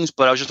lot of things,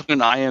 but I was just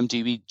looking at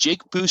IMDb.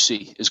 Jake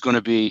Busey is going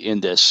to be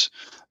in this.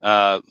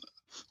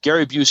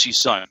 Gary Busey's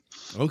son.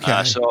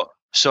 Okay.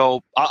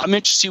 So I'm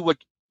interested to see what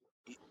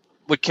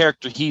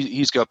character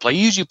he's going to play.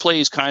 He usually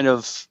plays kind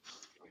of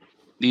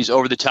these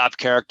over the top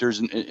characters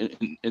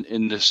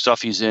in the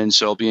stuff he's in.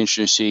 So it'll be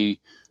interesting to see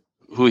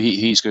who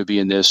he's going to be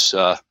in this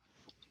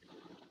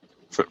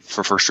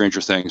for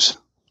Stranger Things.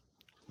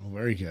 Oh,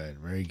 very good.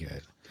 Very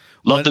good.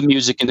 Love the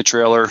music in the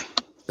trailer.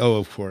 Oh,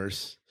 of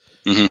course.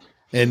 Mm-hmm.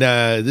 And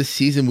this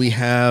season we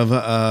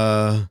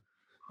have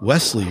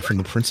Wesley from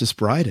The Princess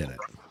Bride in it.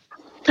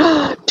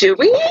 Do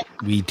we?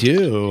 We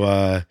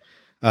do.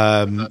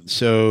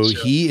 So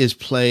he is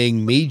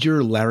playing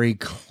Major Larry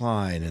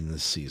Klein in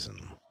this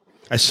season.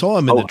 I saw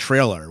him in the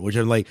trailer, which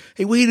I'm like,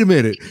 hey, wait a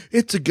minute.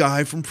 It's a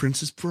guy from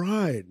Princess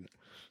Bride.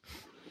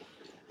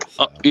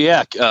 That's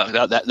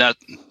going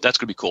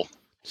to be cool.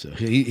 So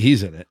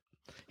he's in it.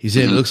 He's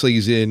in. Mm-hmm. It looks like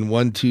he's in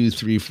 1, 2,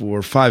 3,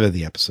 4, 5 of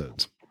the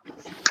episodes,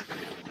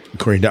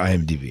 according to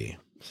IMDb.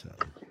 So.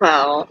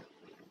 Well,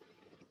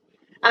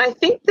 and I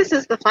think this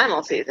is the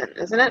final season,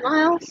 isn't it,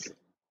 Miles?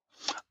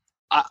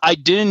 I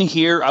didn't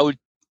hear. I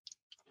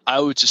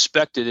would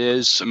suspect it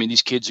is. I mean,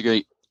 these kids are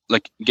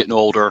getting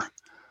older.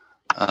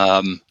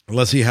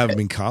 Unless you have them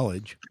in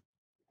college.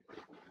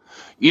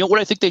 You know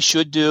what I think they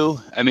should do?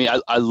 I mean,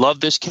 I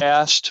love this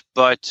cast,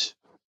 but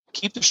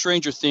keep the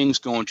Stranger Things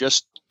going.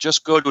 Just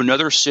go to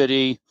another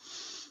city,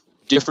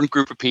 different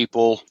group of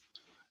people.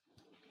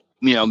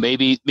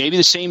 Maybe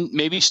the same.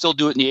 Maybe still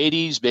do it in the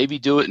 80s. Maybe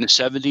do it in the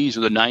 70s or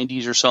the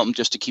 90s or something,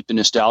 just to keep the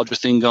nostalgia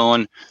thing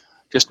going.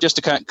 Just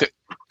to kind of,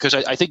 because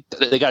I think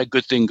they got a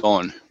good thing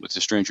going with the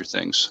Stranger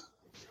Things.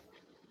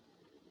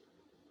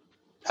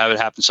 Have it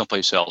happen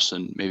someplace else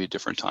and maybe a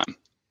different time.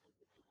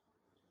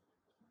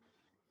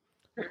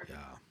 Yeah.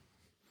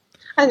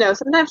 I know.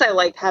 Sometimes I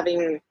like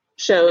having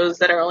shows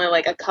that are only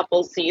like a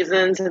couple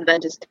seasons and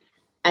then just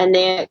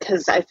ending it,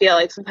 because I feel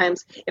like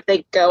sometimes if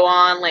they go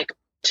on like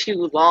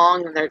too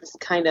long and they're just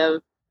kind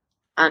of,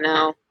 I don't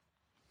know,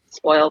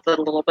 spoils it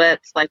a little bit.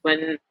 It's like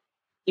when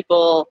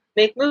people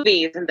make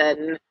movies and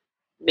then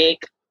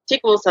make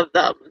sequels of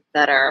them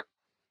that are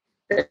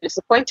very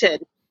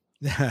disappointed.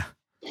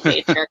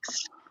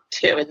 Matrix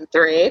 2 and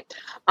 3.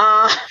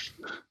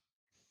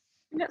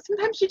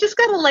 Sometimes you just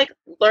gotta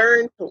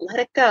learn to let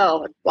it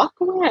go and walk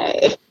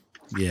away.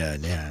 Yeah,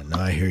 no,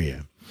 I hear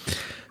you.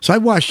 So I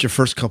watched the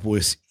first couple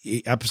of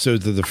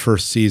episodes of the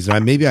first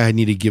season. Maybe I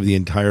need to give the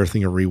entire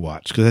thing a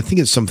rewatch, because I think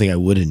it's something I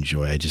would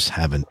enjoy. I just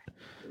haven't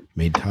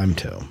made time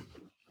to.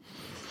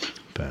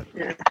 But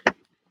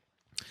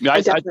yeah,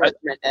 I definitely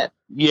recommend it.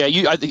 Yeah,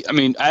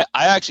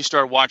 I actually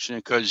started watching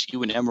it because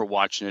you and Em were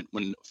watching it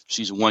when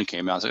season 1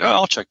 came out. I was like,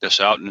 I'll check this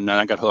out, and then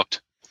I got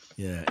hooked.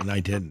 Yeah, and I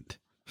didn't.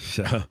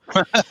 So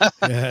yeah,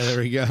 there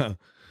we go.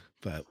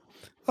 But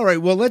all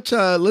right, well let's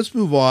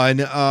move on.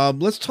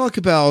 Let's talk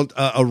about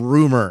a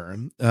rumor,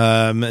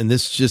 and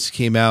this just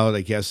came out,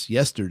 I guess,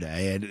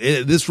 yesterday. And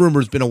this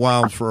rumor's been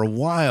for a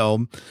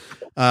while,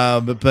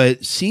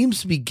 but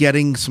seems to be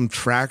getting some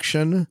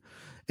traction.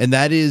 And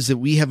that is that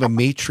we have a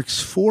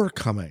Matrix 4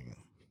 coming.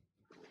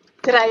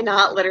 Did I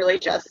not literally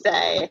just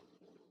say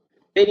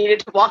they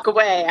needed to walk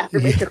away after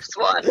Matrix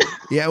 1?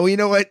 Yeah, well, you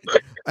know what?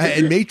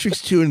 And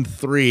Matrix 2 and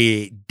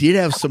 3 did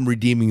have some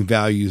redeeming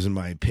values, in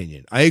my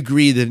opinion. I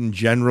agree that in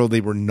general, they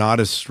were not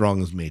as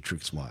strong as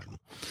Matrix 1.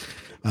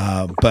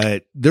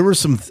 But there were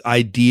some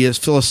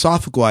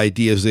philosophical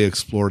ideas they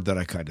explored that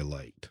I kind of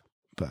liked.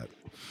 But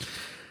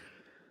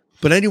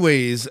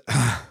anyways...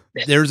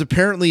 There's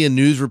apparently a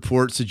news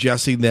report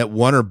suggesting that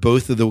one or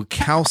both of the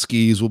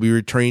Wachowskis will be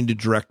returning to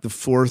direct the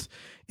 4th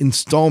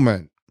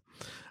installment.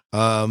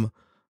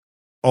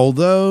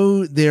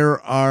 Although there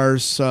are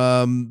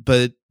some,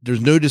 but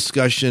there's no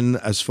discussion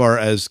as far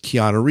as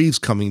Keanu Reeves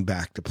coming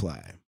back to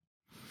play.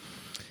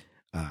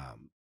 And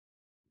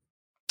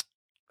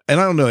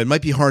I don't know, it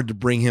might be hard to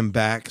bring him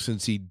back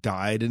since he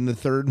died in the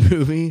 3rd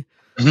movie.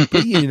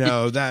 But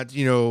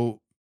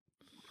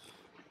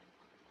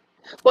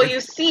well,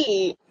 you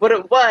see, what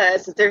it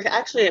was, there's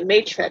actually a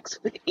Matrix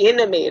within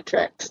a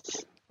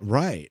Matrix.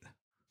 Right.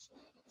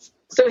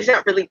 So he's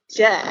not really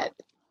dead,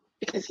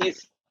 because he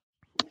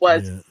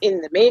was in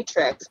the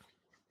Matrix.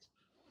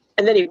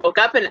 And then he woke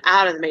up and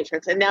out of the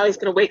Matrix, and now he's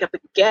going to wake up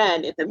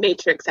again in the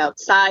Matrix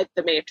outside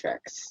the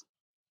Matrix.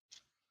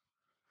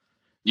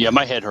 Yeah,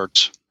 my head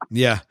hurts.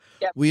 Yeah.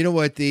 Yep. Well, you know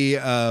what?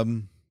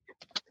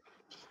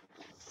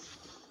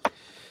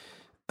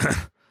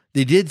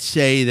 They did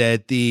say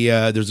that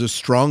there's a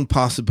strong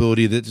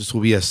possibility that this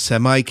will be a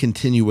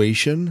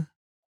semi-continuation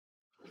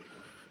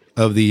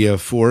of the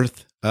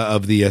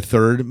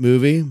third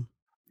movie.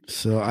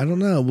 So I don't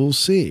know. We'll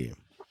see.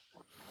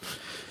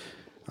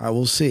 I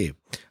will see.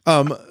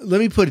 Let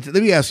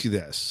me ask you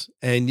this,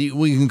 and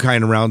we can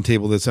kind of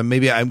roundtable this. And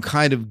maybe I'm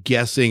kind of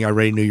guessing I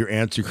already know your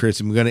answer, Chris.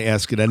 I'm going to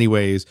ask it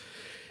anyways.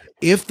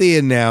 If they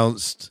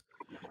announced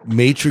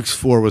Matrix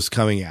 4 was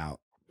coming out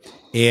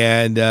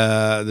and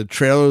the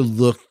trailer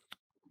looked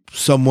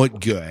somewhat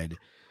good,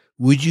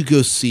 would you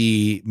go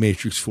see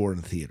Matrix 4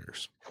 in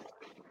theaters?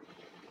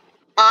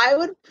 I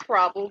would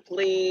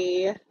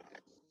probably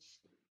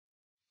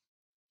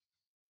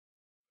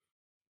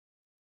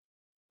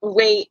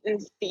wait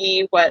and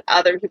see what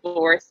other people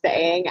were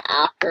saying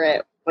after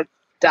it was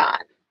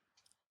done.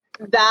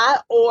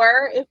 That,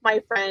 or if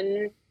my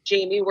friend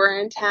Jamie were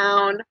in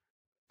town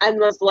and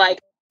was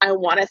like, I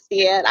want to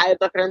see it, I'd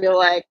look at her and be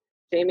like,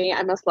 Jamie,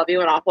 I must love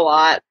you an awful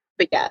lot,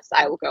 but yes,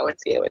 I will go and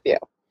see it with you.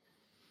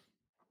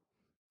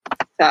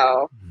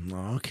 So,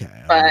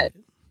 okay. But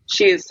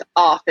she's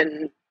off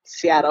in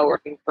Seattle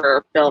working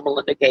for Bill and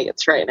Melinda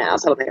Gates right now,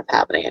 so I don't think it's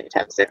happening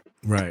anytime soon.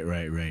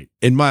 Right.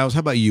 And Miles, how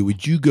about you?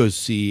 Would you go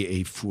see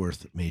a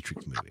fourth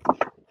Matrix movie?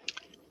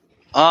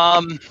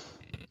 I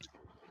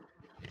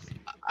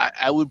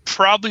would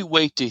probably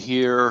wait to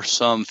hear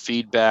some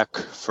feedback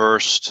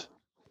first.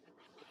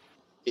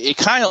 It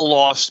kind of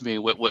lost me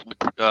what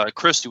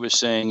Christy was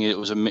saying. It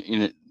was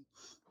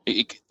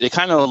they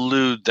kind of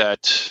allude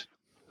that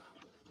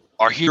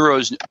our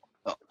heroes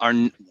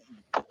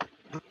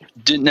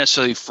didn't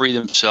necessarily free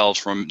themselves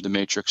from the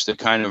Matrix. They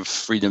kind of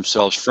freed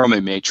themselves from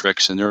a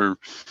Matrix, and they're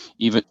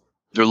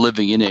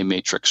living in a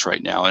Matrix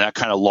right now, and that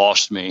kind of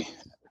lost me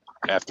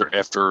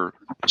after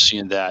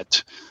seeing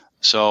that.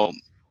 So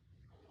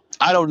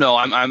I don't know.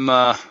 I'm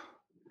not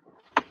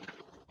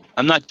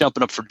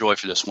jumping up for joy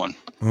for this one.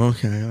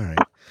 Okay, all right.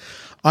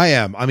 I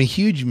am. I'm a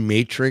huge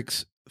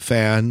Matrix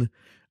fan,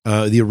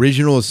 the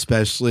original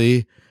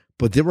especially,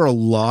 but there were a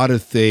lot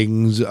of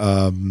things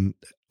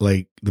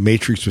like the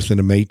Matrix within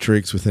a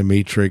Matrix within a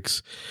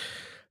Matrix.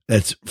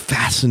 That's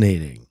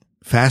fascinating,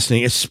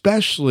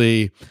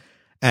 especially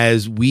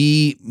as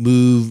we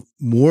move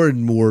more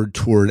and more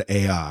toward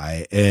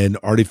AI and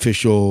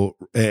artificial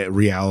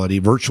reality,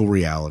 virtual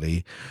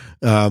reality.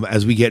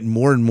 As we get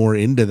more and more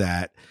into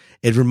that,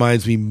 it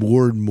reminds me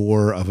more and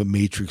more of a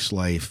Matrix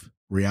life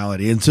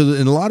reality. And so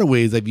in a lot of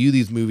ways, I view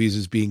these movies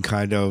as being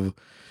kind of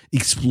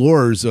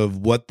explorers of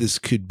what this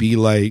could be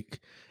like,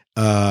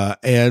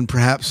 and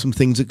perhaps some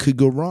things that could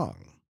go wrong.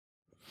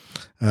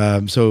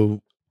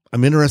 So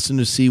I'm interested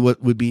to see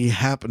what would be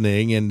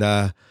happening,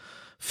 and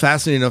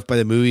fascinated enough by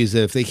the movies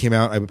that if they came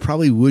out, I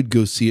would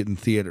go see it in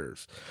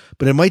theaters.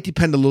 But it might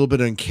depend a little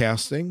bit on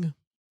casting,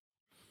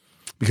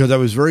 because I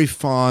was very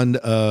fond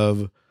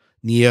of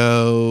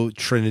Neo,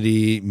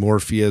 Trinity,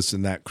 Morpheus,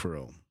 and that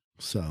crew.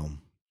 So,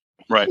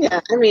 right. Yeah,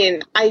 I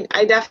mean, I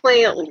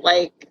definitely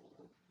like,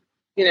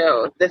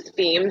 the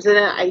themes in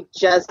it. I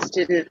just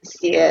didn't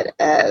see it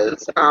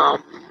as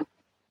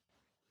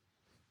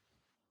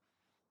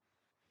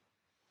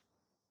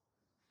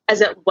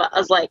it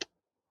was like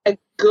a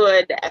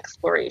good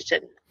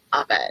exploration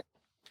of it.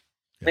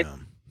 Like,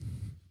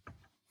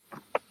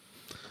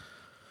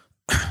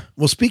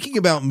 well, speaking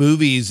about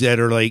movies that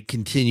are like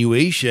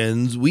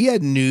continuations, we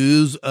had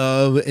news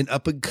of an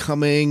up and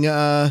coming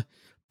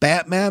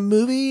Batman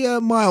movie.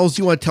 Miles,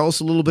 do you want to tell us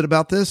a little bit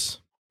about this?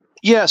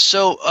 Yeah,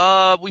 so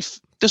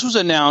this was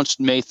announced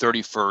May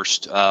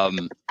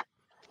 31st.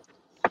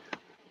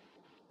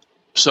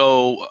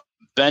 So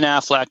Ben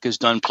Affleck is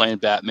done playing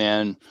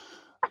Batman.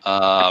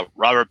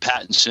 Robert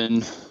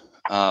Pattinson,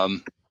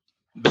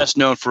 best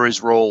known for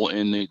his role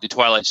in the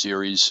Twilight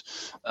series,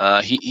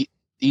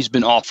 he's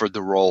been offered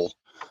the role,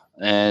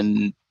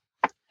 and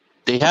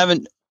they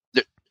haven't.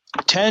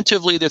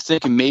 Tentatively, they're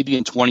thinking maybe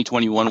in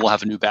 2021 we'll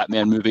have a new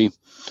Batman movie.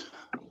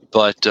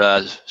 But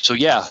so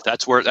yeah,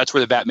 that's where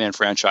the Batman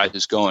franchise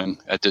is going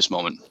at this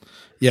moment.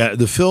 Yeah,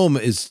 the film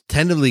is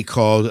tentatively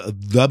called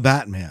The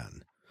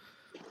Batman,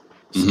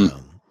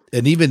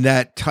 and even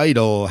that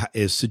title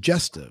is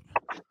suggestive.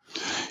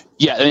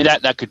 Yeah, I mean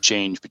that could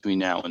change between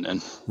now and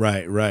then.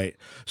 Right.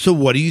 So,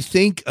 what do you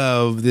think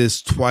of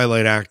this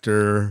Twilight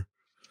actor?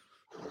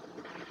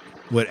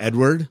 What,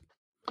 Edward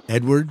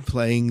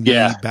playing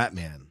the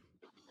Batman?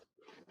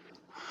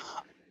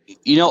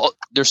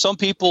 There's some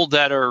people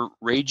that are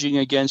raging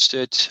against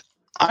it.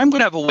 I'm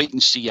going to have a wait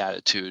and see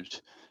attitude.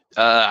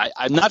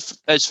 I'm not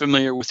as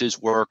familiar with his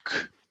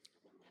work.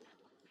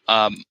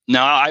 Now,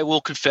 I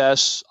will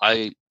confess,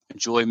 I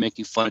enjoy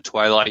making fun of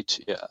Twilight.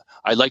 Yeah,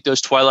 I like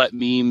those Twilight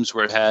memes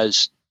where it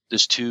has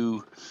this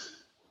two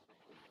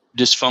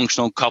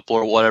dysfunctional couple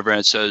or whatever, and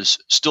it says,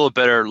 still a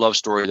better love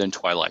story than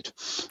Twilight.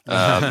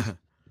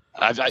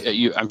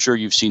 I'm sure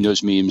you've seen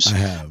those memes. I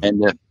have.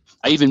 And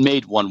I even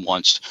made one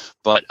once.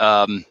 But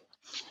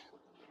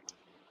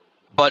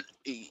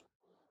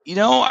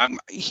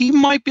he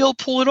might be able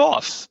to pull it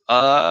off.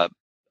 Well,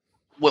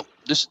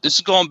 this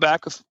is going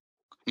back,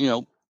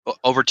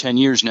 over 10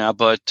 years now.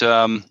 But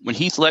when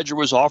Heath Ledger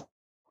was offered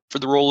for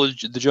the role of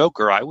the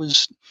Joker, I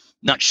was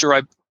not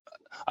sure.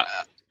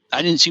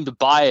 I didn't seem to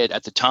buy it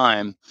at the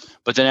time.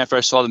 But then after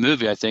I saw the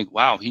movie, I think,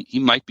 wow, he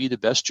might be the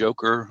best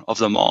Joker of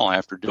them all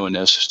after doing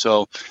this.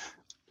 So,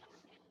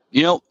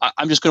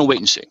 I'm just going to wait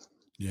and see.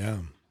 Yeah.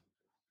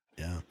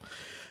 Yeah.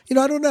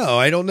 I don't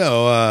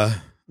know.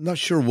 I'm not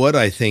sure what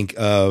I think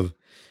of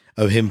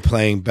him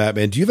playing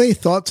Batman. Do you have any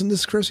thoughts on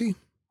this, Chrissy?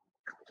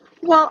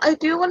 Well, I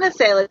do want to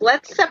say,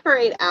 let's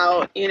separate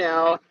out,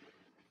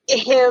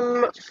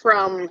 him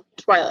from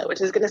Twilight,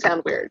 which is going to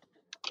sound weird.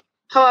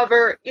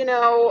 However,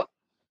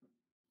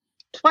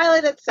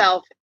 Twilight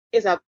itself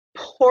is a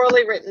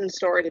poorly written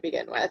story to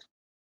begin with.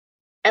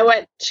 I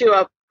went to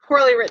a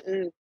poorly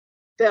written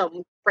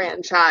film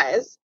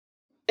franchise.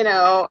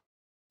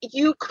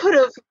 You could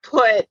have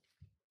put,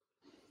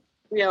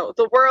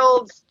 the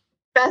world's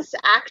best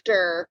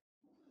actor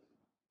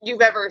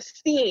you've ever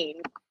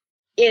seen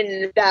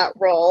in that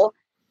role,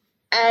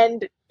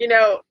 and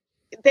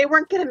they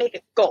weren't going to make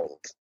it gold.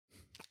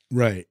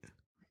 Right.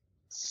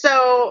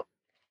 So,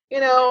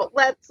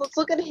 let's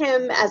look at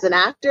him as an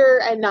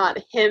actor and not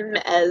him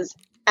as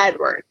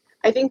Edward.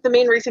 I think the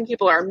main reason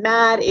people are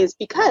mad is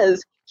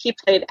because he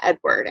played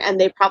Edward, and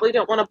they probably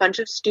don't want a bunch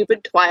of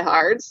stupid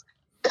twihards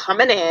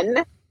coming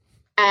in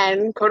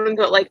and quote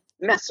unquote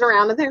messing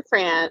around with their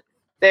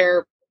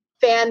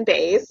fan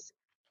base,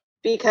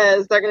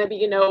 because they're going to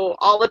be,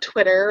 all the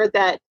Twitter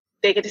that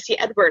they get to see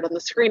Edward on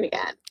the screen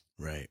again.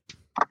 Right.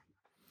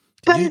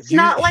 But it's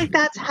not like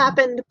that's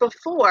happened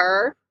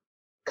before,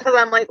 because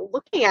I'm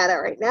looking at it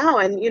right now,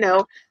 and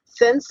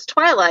since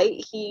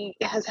Twilight, he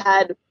has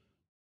had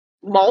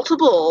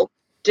multiple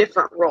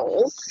different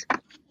roles,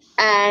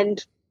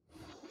 and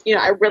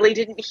I really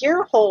didn't hear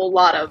a whole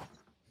lot of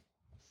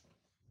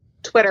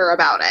Twitter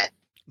about it.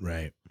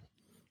 Right.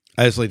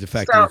 I just like the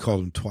fact that you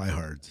called them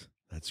twihards.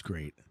 That's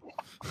great.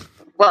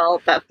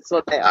 Well, that's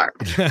what they are.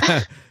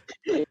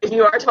 If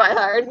you are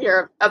twihard and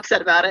you're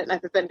upset about it and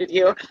I've offended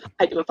you,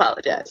 I do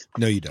apologize.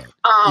 No, you don't.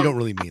 You don't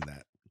really mean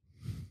that.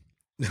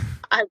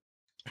 I'm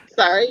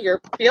sorry, your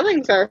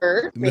feelings are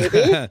hurt,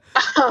 maybe.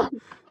 So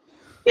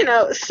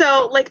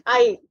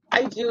I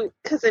do,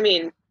 because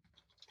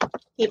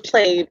he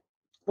played,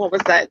 what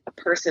was that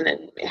person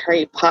in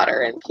Harry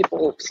Potter, and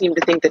people seem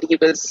to think that he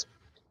was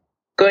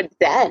good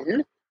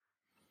then,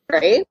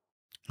 right?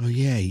 Oh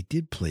yeah, he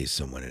did play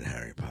someone in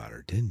Harry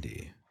Potter, didn't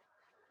he?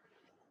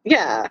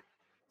 Yeah.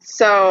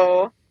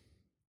 So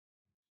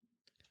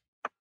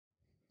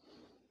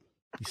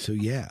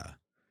yeah,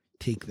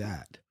 take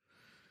that.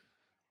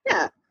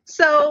 Yeah.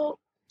 So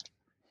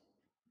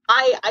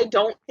I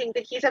don't think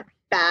that he's a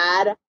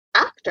bad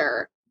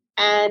actor,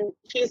 and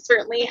he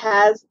certainly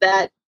has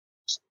that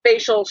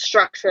facial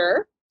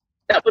structure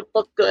that would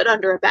look good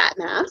under a bat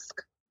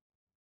mask.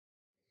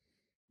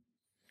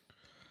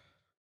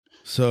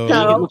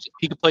 So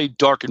he can play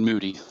dark and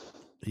moody.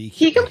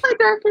 He can play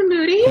dark and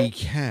moody. He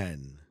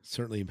can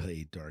certainly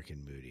play dark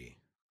and moody.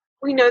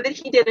 We know that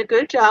he did a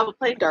good job of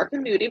playing dark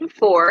and moody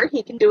before.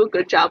 He can do a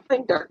good job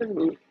playing dark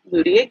and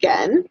moody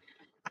again.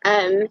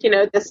 And,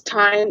 this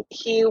time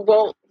he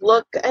won't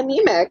look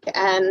anemic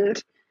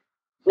and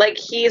like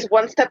he's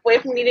one step away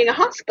from needing a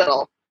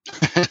hospital.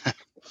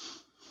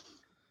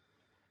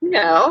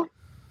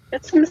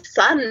 It's some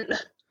sun.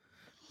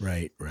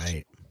 Right.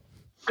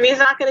 He's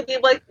not going to be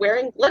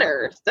wearing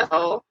glitter,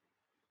 so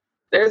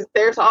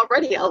there's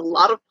already a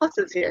lot of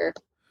pluses here.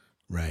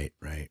 Right.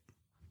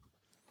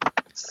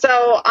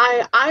 So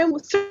I'm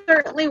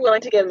certainly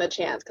willing to give him a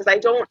chance, because I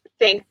don't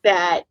think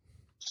that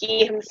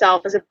he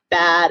himself is a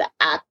bad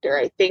actor.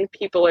 I think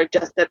people are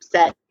just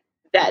upset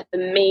that the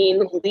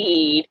main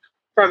lead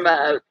from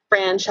a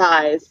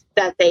franchise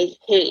that they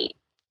hate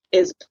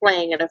is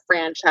playing in a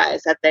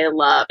franchise that they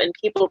love, and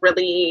people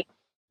really,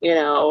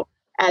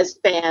 as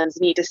fans,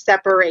 need to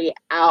separate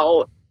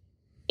out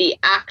the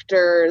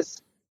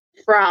actors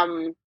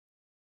from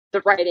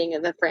the writing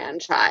in the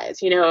franchise.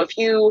 If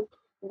you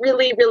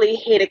really, really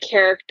hate a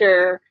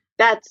character,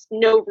 that's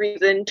no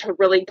reason to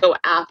really go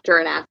after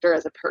an actor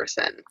as a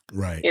person.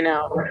 Right.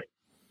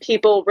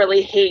 People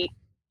really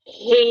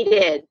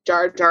hated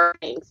Jar Jar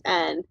Binks,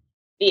 and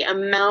the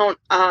amount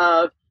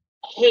of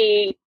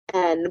hate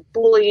and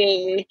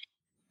bullying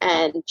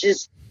and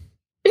just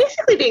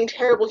basically being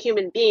terrible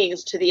human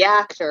beings to the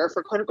actor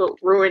for quote unquote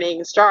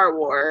ruining Star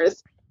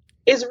Wars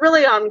is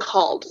really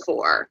uncalled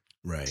for.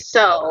 Right.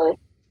 So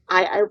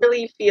I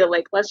really feel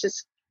like let's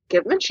just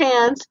give him a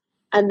chance,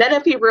 and then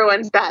if he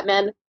ruins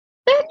Batman,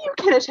 then you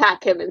can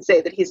attack him and say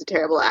that he's a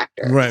terrible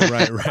actor. Right.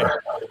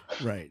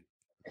 Right.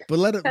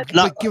 But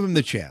give him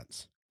the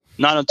chance.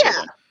 Not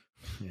until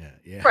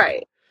Yeah.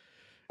 Right.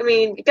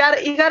 You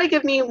gotta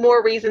give me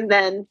more reason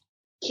than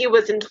he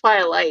was in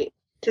Twilight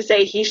to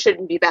say he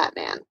shouldn't be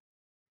Batman.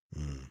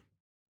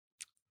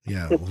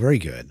 Yeah, well, very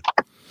good.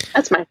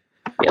 That's my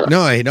feeling.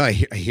 No, I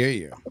hear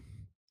you.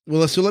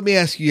 Well, so let me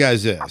ask you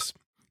guys this.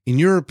 In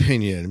your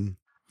opinion,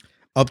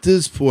 up to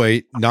this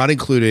point, not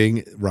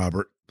including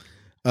Robert,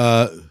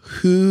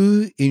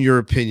 who, in your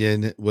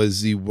opinion,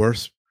 was the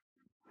worst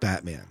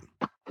Batman?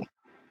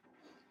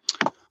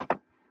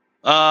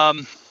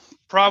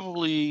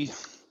 Probably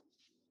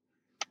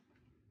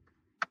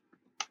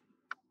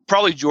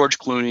George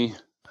Clooney.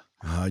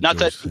 Not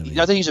that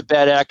I think he's a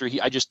bad actor.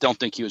 I just don't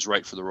think he was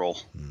right for the role.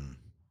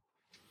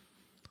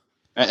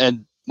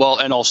 And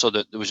also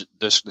that it was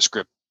the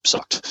script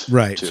sucked.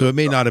 Right. Too. So it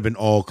may not have been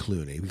all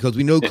Clooney because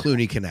we know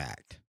Clooney can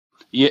act.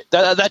 Yeah,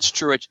 that's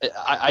true.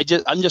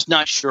 I'm just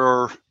not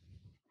sure.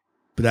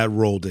 But that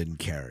role didn't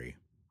carry.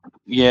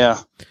 Yeah.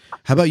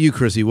 How about you,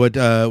 Chrissy?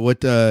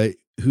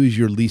 Who's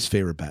your least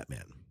favorite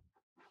Batman?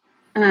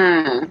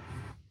 I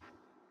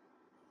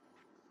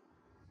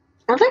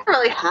don't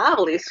really have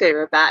a least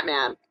favorite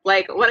Batman.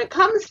 Like, when it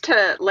comes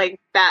to, like,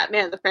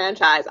 Batman the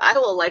franchise, I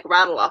will, like,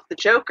 rattle off the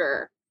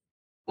Joker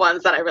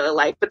ones that I really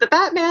like. But the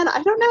Batman,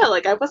 I don't know.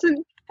 Like, I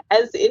wasn't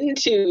as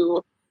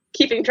into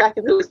keeping track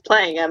of who was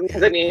playing him.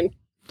 Because, I mean...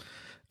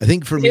 I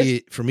think for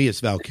me, it's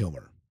Val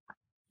Kilmer.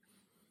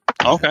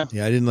 Okay.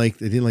 Yeah, I didn't like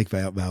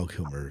Val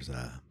Kilmer's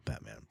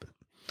Batman. But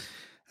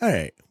all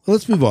right, well,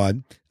 let's move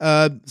on.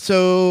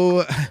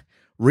 So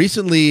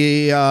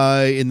recently,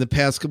 in the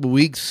past couple of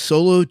weeks,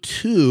 Solo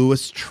 2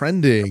 was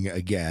trending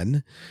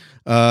again,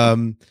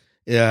 as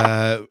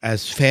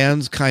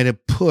fans kind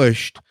of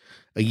pushed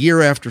a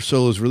year after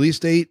Solo's release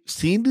date,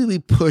 seemed to be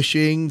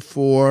pushing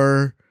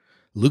for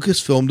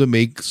Lucasfilm to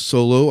make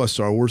Solo a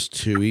Star Wars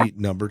story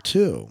number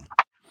 2.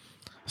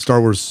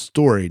 Star Wars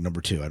story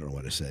number 2. I don't know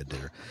what I said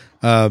there.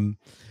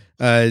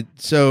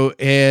 So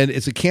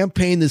it's a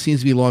campaign that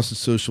seems to be launched on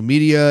social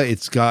media.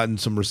 It's gotten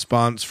some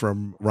response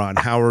from Ron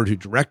Howard, who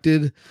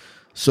directed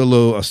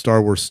Solo, a Star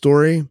Wars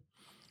story.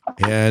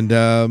 And,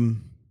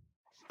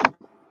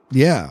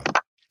 yeah.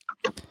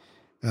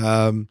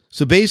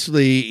 So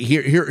basically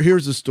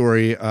here's the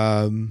story.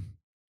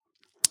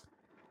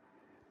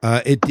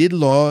 It did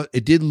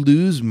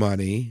lose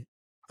money.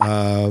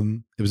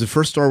 It was the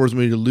first Star Wars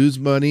movie to lose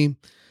money.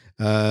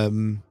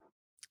 And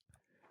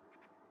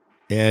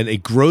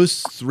it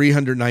grossed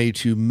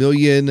 $392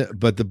 million,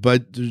 but a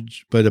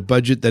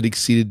budget that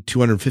exceeded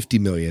 $250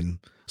 million.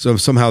 So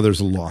somehow there's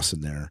a loss in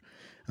there.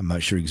 I'm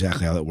not sure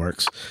exactly how that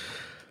works.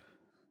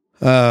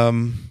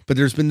 But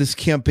there's been this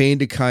campaign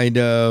to kind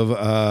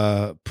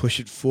of push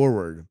it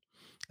forward,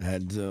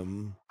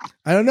 and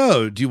I don't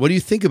know. What do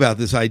you think about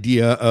this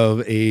idea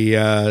of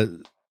a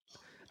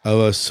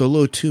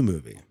Solo 2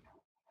 movie?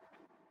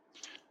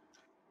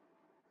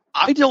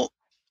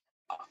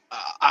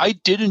 I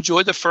did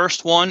enjoy the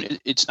first one.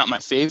 It's not my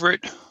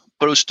favorite,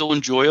 but it was still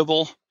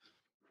enjoyable.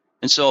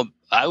 And so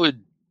I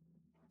would,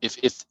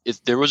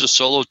 if there was a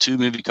Solo 2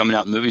 movie coming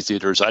out in movie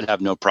theaters, I'd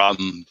have no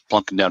problem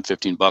plunking down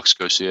 $15 to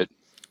go see it.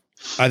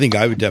 I think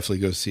I would definitely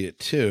go see it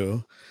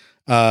too.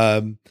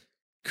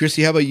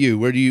 Chrissy, how about you?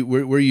 Where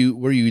are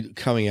you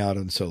coming out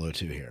on Solo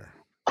 2 here?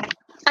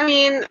 I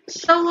mean,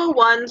 Solo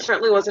 1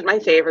 certainly wasn't my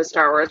favorite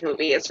Star Wars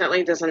movie. It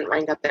certainly doesn't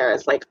rank up there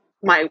as like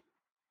my,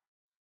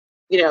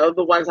 the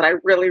ones that I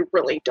really,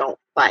 really don't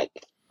like.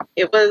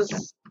 It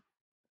was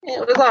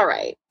all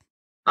right.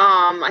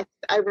 I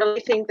really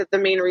think that the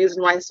main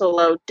reason why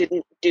Solo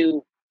didn't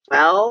do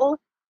well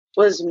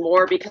was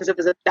more because it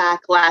was a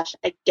backlash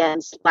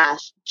against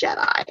Last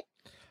Jedi.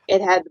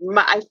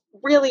 I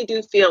really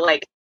do feel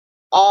like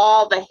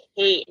all the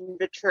hate and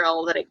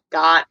vitriol that it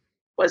got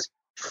was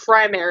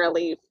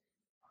primarily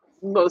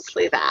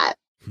mostly that.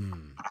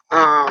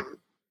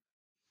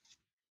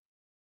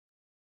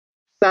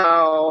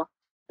 So,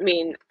 I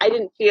mean, I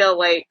didn't feel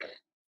like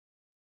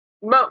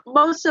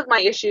most of my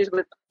issues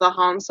with the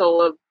Han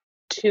Solo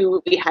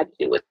 2 movie had to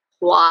do with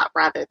plot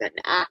rather than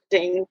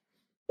acting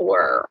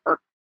or I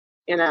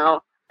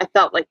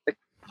felt like the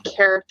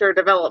character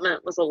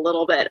development was a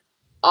little bit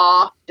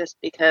off just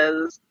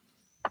because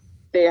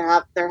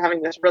they're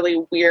having this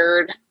really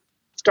weird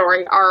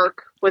story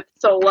arc with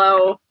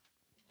Solo.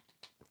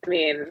 I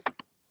mean,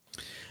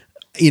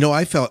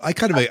 I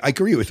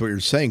agree with what you're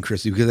saying,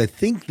 Chrissy, because I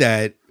think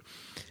that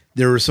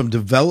there was some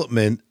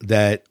development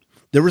that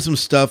there was some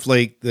stuff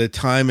like the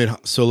time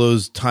at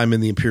Solo's time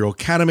in the Imperial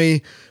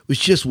Academy was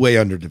just way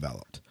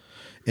underdeveloped.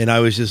 And I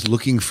was just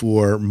looking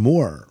for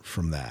more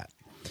from that.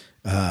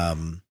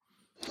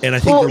 And I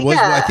think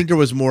I think there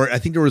was more on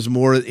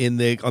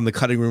the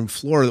cutting room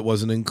floor that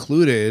wasn't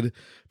included.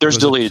 There's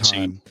deleted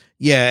scene.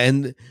 Yeah.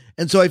 And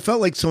so I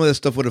felt like some of that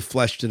stuff would have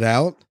fleshed it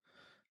out.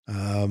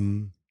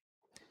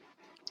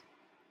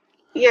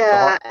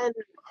 Yeah. And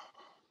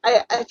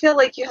I feel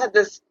like you had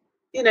this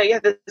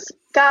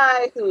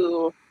guy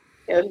who,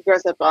 he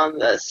grows up on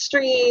the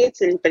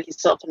streets, but he's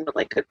still a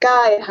really good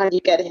guy. And how do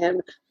you get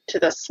him to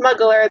the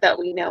smuggler that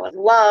we know and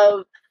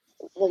love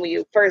when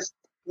we first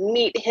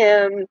meet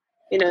him,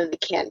 in the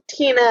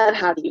cantina? And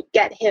how do you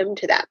get him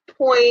to that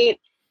point?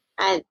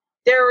 And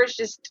there was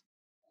just,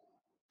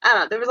 I don't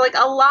know, there was like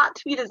a lot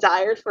to be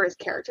desired for his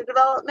character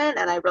development.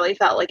 And I really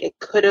felt like it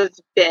could have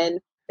been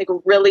like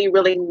really,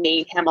 really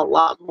made him a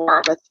lot more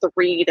of a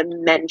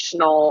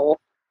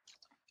 3-dimensional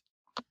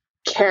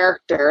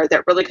character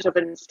that really could have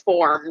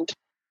informed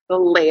the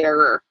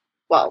later,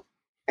 well,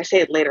 I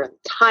say later in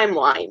the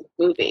timeline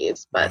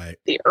movies, but right.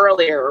 The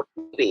earlier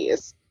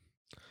movies.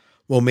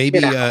 Well,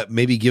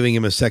 maybe giving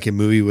him a second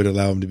movie would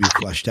allow him to be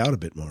fleshed out a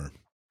bit more.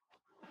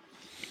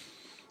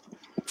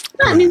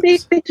 I mean,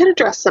 they could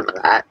address some of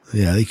that.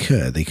 Yeah, they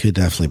could. They could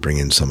definitely bring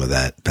in some of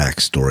that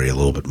backstory a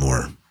little bit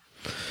more.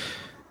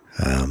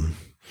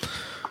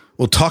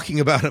 Well, talking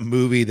about a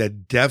movie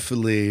that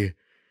definitely,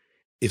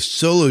 if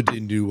Solo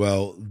didn't do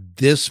well,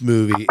 this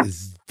movie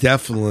is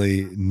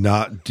definitely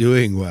not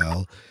doing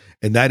well,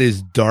 and that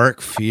is Dark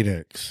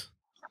Phoenix.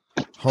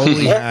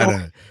 Holy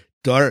Hannah.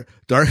 Dark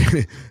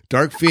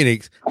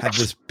Phoenix had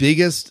this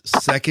biggest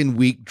second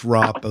week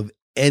drop of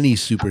any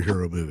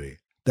superhero movie.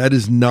 That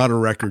is not a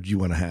record you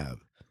want to have.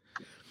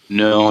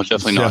 No,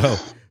 definitely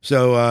not.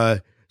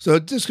 So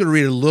just going to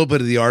read a little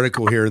bit of the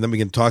article here, and then we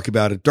can talk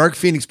about it. Dark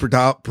Phoenix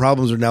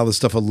problems are now the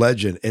stuff of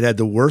legend. It had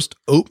the worst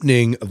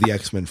opening of the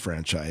X-Men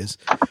franchise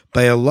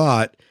by a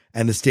lot,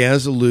 and it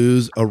stands to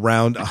lose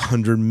around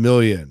 $100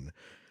 million.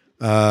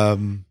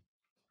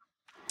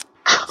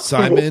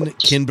 Simon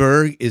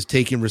Kinberg is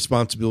taking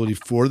responsibility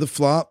for the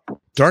flop.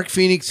 Dark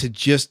Phoenix had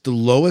just the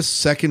lowest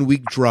second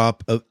week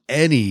drop of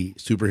any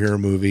superhero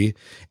movie.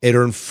 It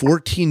earned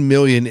 $14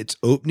 million its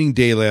opening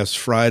day last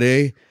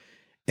Friday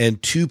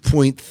and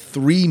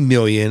 $2.3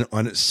 million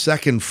on its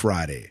second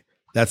Friday.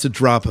 That's a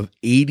drop of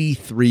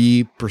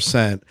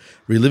 83%,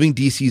 reliving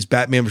DC's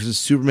Batman vs.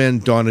 Superman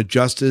Dawn of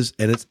Justice,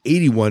 and it's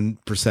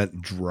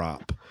 81%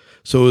 drop.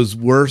 So it was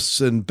worse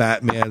than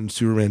Batman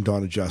Superman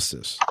Dawn of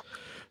Justice.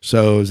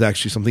 So it was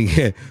actually something.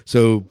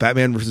 So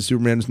Batman versus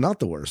Superman is not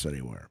the worst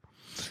anywhere.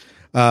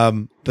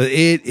 But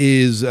it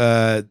is,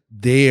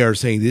 they are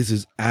saying this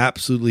is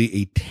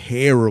absolutely a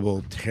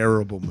terrible,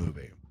 terrible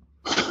movie.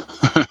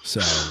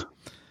 So,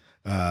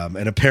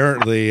 and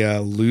apparently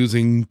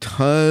losing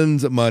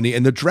tons of money.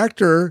 And the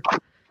director,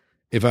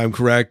 if I'm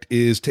correct,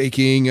 is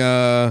taking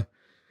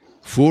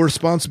full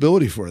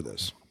responsibility for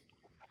this.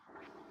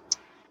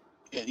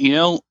 You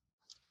know,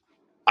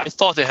 I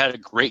thought they had a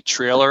great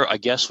trailer. I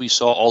guess we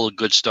saw all the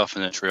good stuff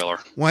in the trailer.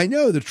 Well, I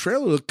know the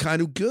trailer looked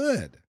kind of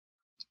good.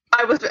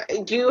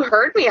 You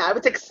heard me. I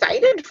was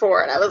excited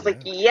for it. I was like,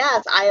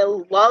 yes, I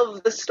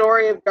love the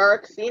story of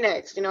Dark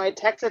Phoenix. You know, I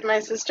texted my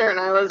sister and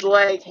I was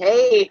like,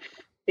 hey,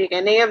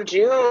 beginning of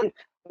June,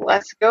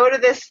 let's go to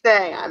this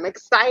thing. I'm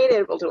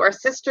excited. We'll do our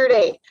sister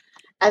date.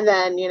 And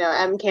then, you know,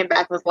 Em came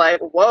back and was like,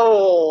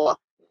 whoa,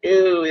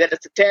 no, that is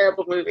a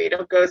terrible movie.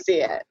 Don't go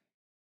see it.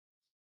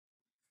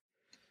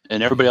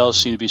 And everybody else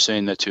seemed to be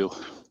saying that too.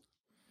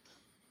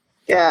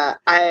 Yeah,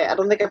 I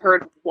don't think I've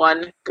heard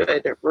one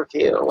good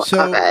review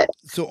of it.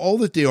 So all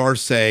that they are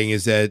saying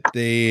is that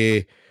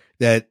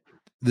that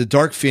the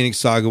Dark Phoenix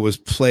saga was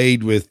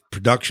plagued with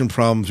production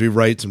problems,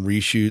 rewrites, and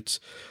reshoots.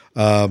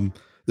 The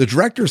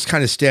director is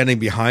kind of standing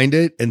behind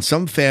it, and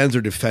some fans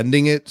are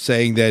defending it,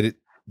 saying that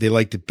they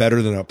liked it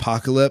better than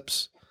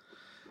Apocalypse.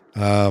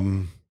 But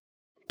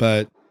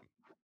I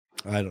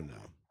don't know.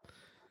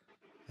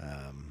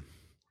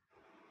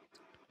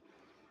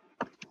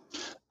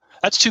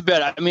 That's too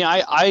bad. I mean,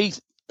 I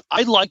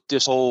like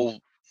this whole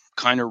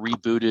kind of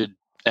rebooted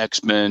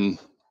X-Men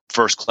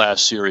First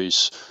Class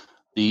series.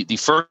 The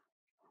first.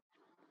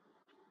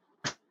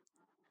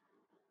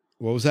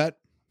 What was that?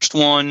 First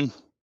one,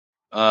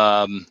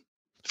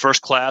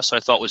 First Class,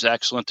 I thought was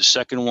excellent. The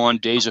second one,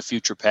 Days of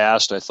Future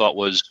Past, I thought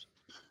was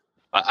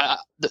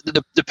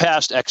the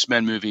past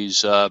X-Men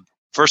movies.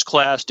 First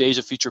Class, Days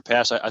of Future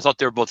Past, I thought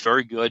they were both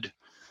very good.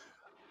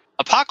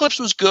 Apocalypse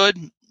was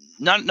good.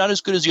 Not as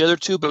good as the other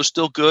two, but it was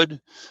still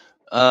good.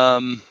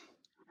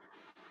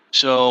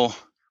 So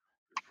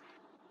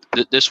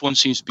this one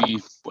seems to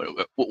be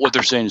what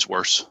they're saying is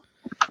worse.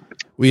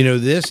 Well, you know,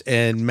 this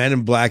and Men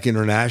in Black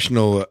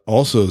International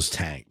also is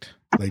tanked.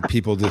 Like,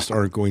 people just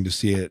aren't going to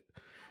see it.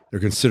 They're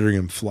considering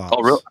them flops.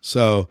 Oh, really?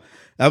 So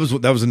that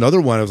was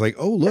another one. I was like,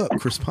 oh, look,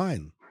 Chris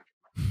Pine.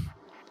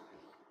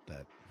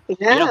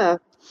 Yeah.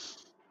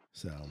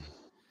 So.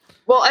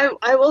 Well,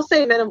 I will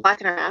say Men in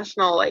Black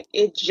International, like,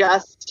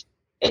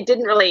 it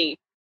didn't really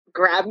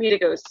grab me to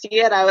go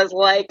see it. I was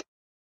like,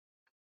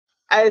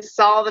 I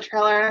saw the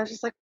trailer and I was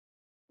just like,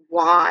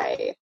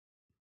 why?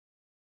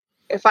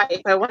 If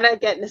I want to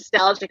get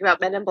nostalgic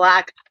about Men in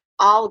Black,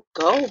 I'll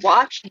go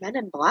watch Men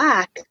in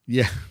Black.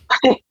 Yeah.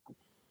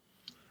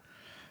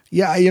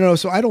 Yeah, you know,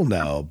 so I don't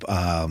know.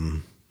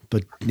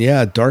 But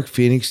yeah, Dark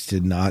Phoenix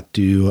did not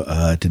do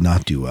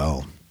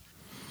well.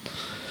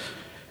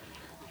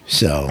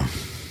 So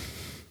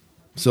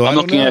I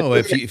don't know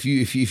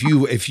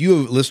if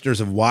you listeners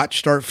have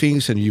watched Dark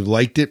Phoenix and you've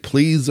liked it,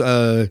 please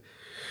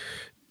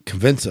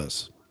convince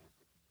us.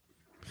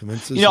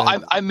 You know,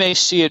 I may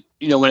see it,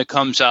 you know, when it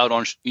comes out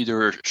on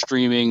either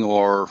streaming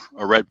or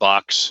a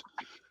Redbox.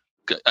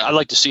 I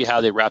like to see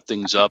how they wrap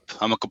things up.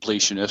 I'm a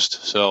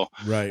completionist, so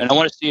right. And I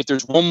want to see if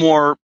there's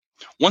one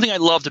thing I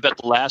loved about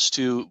the last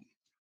two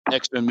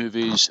X-Men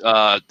movies.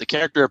 The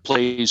character that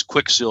plays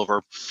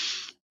Quicksilver.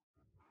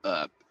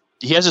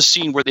 He has a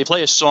scene where they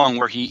play a song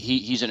where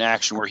he's in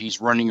action, where he's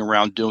running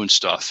around doing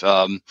stuff.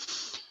 The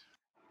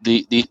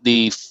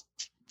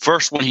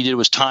first one he did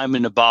was Time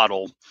in a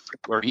Bottle,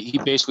 where he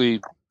basically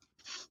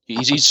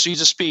he's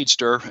a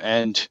speedster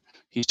and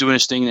he's doing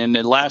his thing. And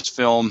in the last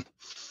film,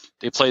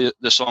 they play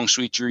the song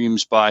 "Sweet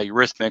Dreams" by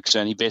Eurythmics,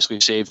 and he basically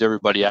saved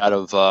everybody out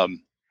of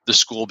the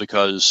school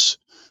because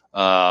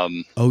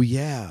oh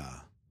yeah,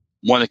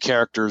 one of the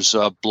characters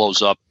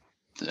blows up,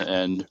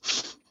 and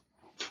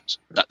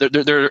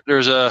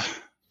there's a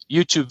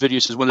YouTube video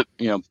that says one of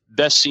the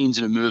best scenes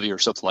in a movie or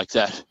something like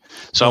that.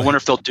 So I wonder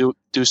if they'll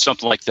do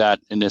something like that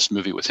in this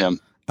movie with him.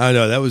 I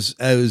know that was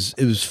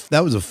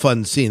a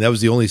fun scene. That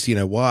was the only scene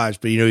I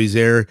watched, but he's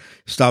there,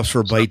 stops for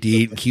a bite to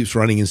eat, and keeps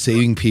running and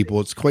saving people.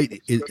 It's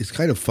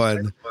kind of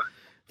fun.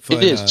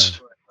 It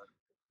is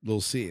little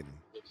scene.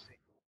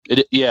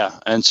 Yeah,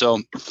 and so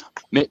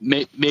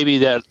maybe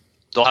that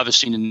they'll have a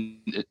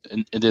scene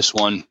in this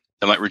one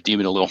that might redeem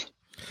it a little.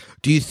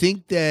 Do you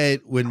think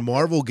that when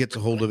Marvel gets a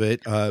hold of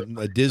it,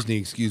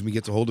 Disney,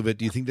 gets a hold of it,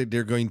 do you think that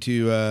they're going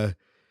to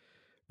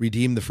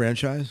redeem the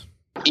franchise?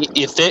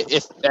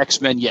 If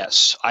X-Men,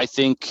 yes. I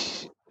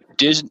think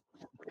Disney,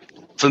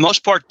 for the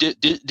most part,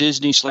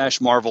 Disney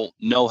 / Marvel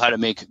know how to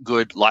make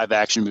good live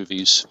action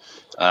movies.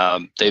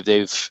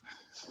 They've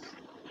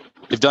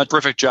done a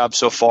perfect job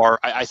so far.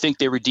 I think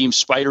they redeemed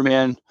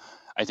Spider-Man.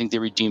 I think they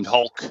redeemed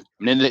Hulk.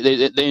 And then they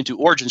didn't do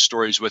origin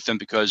stories with them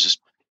because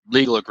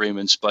legal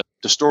agreements, but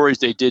the stories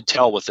they did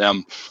tell with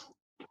them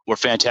were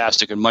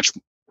fantastic and much,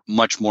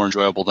 much more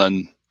enjoyable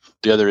than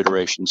the other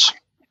iterations.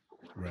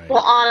 Right.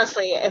 Well,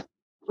 honestly, if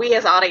we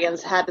as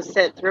audience had to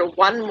sit through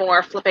one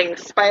more flipping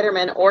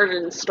Spider-Man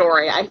origin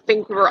story, I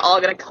think we were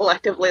all going to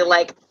collectively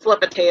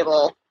flip a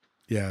table.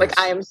 Yeah.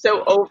 I am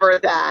so over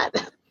that.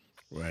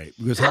 Right.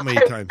 Because how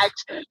many times?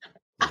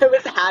 I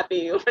was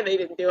happy when they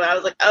didn't do it. I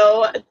was like,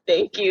 oh,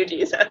 thank you,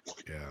 Jesus.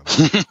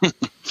 Yeah.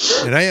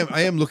 And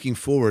I am looking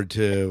forward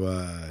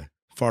to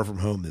Far From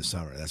Home this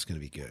summer. That's going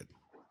to be good.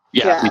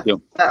 Yeah, me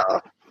too.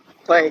 So,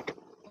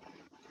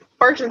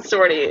 origin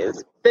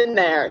stories, been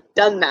there,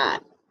 done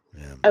that.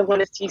 Yeah. I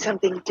want to see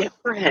something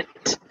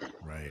different.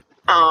 Right.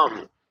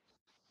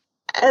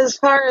 As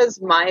far as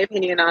my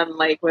opinion on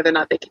whether or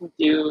not they can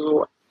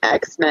do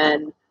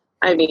X-Men,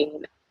 I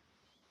mean,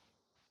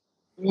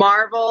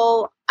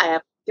 Marvel,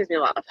 gives me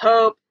a lot of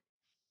hope.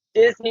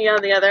 Disney,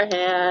 on the other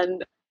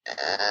hand,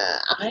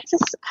 I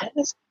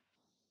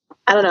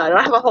don't know. I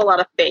don't have a whole lot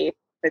of faith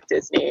with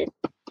Disney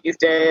these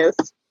days.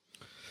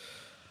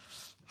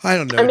 I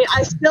don't know. I mean,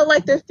 I still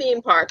like their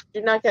theme park.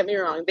 Do not get me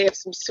wrong. They have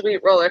some sweet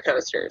roller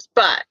coasters,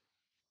 but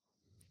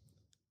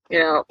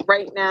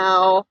right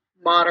now,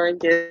 modern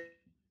Disney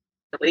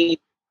really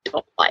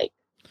don't like.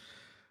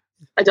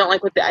 I don't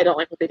like what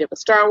they did with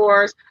Star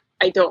Wars.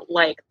 I don't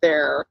like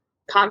their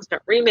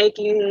constant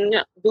remaking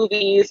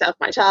movies of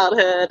my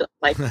childhood.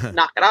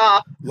 Knock it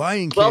off.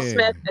 Lion King. Will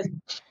Smith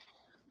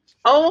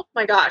oh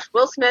my gosh,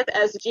 Will Smith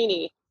as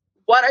Genie.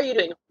 What are you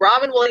doing?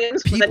 Robin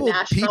Williams was a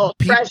national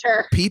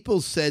treasure. People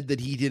said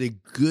that he did a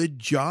good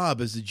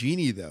job as a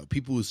Genie, though.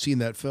 People who've seen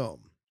that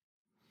film.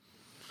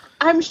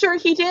 I'm sure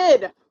he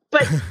did.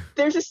 But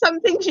there's just some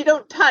things you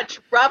don't touch.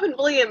 Robin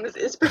Williams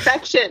is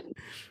perfection.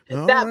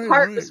 That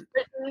part was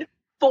written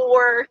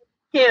for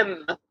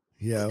him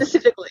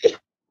specifically.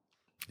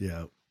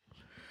 Yeah.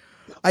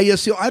 I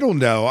don't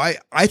know.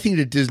 I think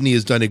that Disney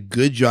has done a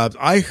good job.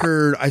 I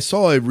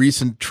saw a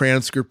recent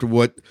transcript of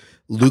what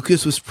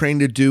Lucas was trying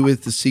to do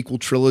with the sequel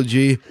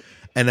trilogy,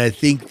 and I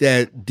think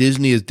that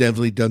Disney has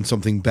definitely done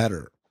something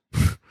better.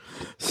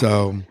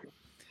 So,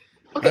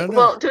 okay,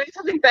 well, doing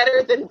something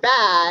better than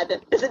bad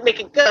doesn't make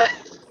it good.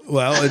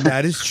 Well, and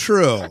that is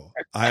true.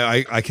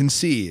 I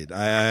concede.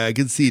 I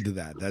concede to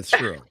that. That's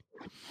true.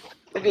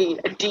 I mean,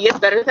 a D is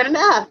better than an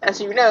F,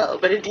 as you know,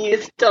 but a D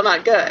is still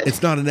not good.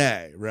 It's not an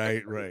A,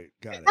 right?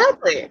 Got it.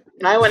 Exactly.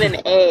 And I want an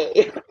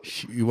A.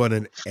 You want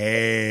an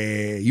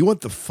A. You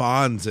want the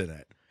Fonz in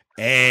it.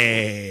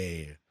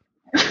 A.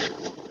 The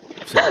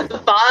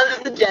Fonz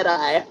is the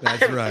Jedi.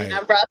 That's right.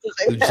 I'm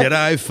processing the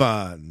Jedi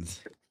Fonz.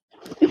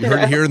 You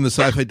heard it here in the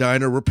Sci-Fi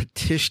Diner. We're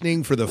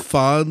petitioning for the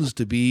Fonz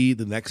to be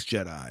the next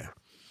Jedi.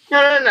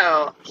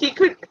 No. He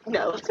could.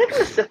 No, let's make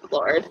him a Sith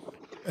Lord.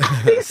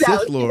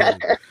 Sith Lord.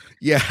 Better.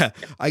 Yeah,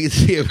 I can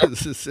see him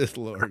as a Sith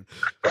Lord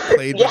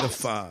played by the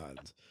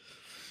Fonz.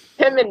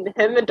 Him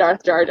and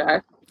Darth Jar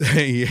Jar.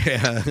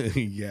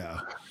 Yeah.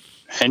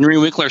 Henry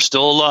Winkler's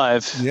still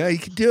alive. Yeah, he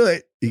could do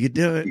it. He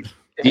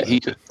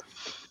could.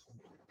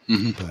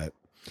 Mm-hmm. But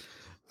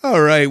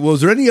all right. Well,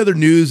 is there any other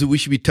news that we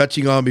should be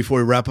touching on before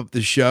we wrap up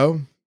the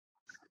show?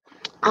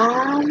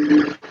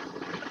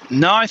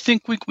 No, I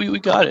think we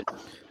got it.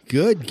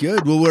 Good.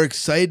 Well, we're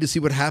excited to see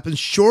what happens.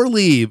 Shore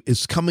Leave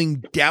is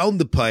coming down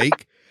the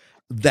pike.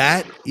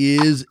 That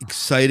is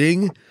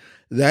exciting.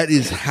 That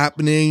is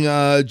happening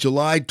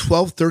July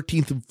 12th,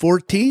 13th, and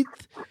 14th.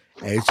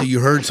 And so you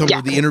heard some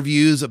of the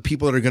interviews of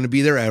people that are going to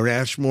be there, Aaron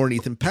Ashmore and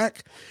Ethan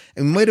Peck.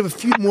 And we might have a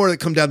few more that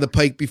come down the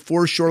pike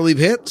before Shore Leave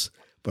hits.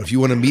 But if you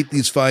want to meet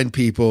these fine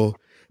people,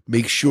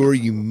 make sure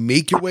you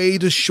make your way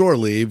to Shore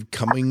Leave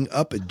coming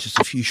up in just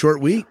a few short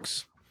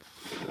weeks.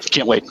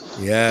 Can't wait.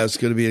 Yeah, it's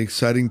going to be an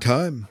exciting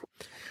time.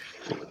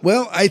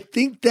 Well, I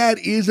think that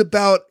is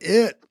about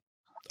it.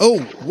 Oh,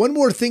 one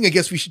more thing I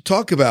guess we should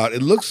talk about.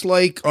 It looks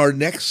like our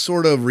next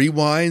sort of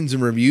rewinds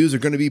and reviews are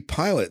going to be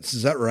pilots.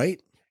 Is that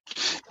right?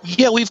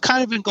 Yeah, we've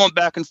kind of been going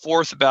back and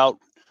forth about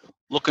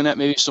looking at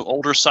maybe some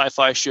older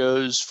sci-fi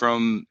shows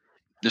from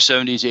the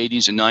 70s,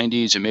 80s, and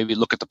 90s, and maybe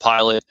look at the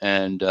pilot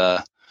and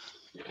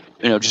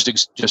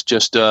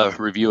just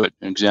review it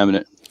and examine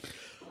it.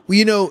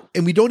 Well,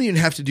 and we don't even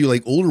have to do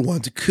like older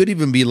ones. It could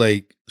even be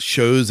like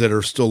shows that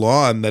are still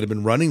on that have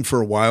been running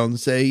for a while and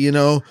say,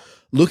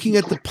 looking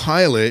at the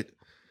pilot,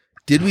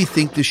 did we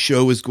think the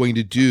show was going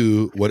to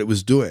do what it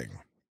was doing?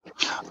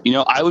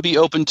 I would be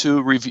open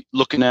to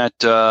looking at,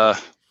 the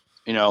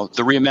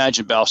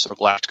reimagined Battlestar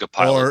Galactica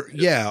pilot.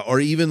 Or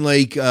even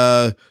like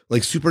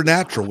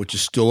Supernatural, which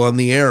is still on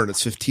the air in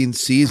its 15th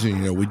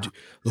season. Would you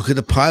look at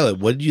the pilot?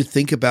 What did you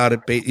think about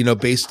it?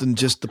 Based on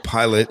just the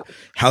pilot,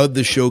 how did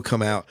the show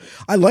come out?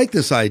 I like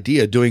this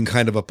idea, doing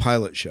kind of a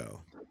pilot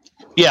show.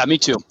 Yeah, me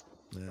too.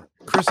 Yeah.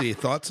 Chrissy,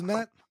 thoughts on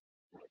that?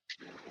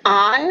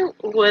 I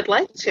would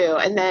like to,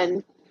 and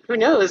then who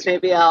knows?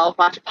 Maybe I'll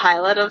watch a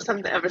pilot of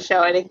a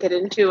show I didn't get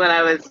into when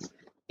I was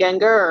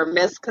younger or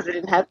missed because I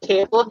didn't have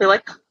cable. And be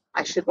like,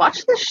 I should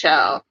watch this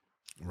show.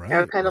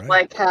 Right. Kind of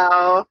like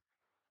how,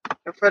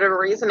 for whatever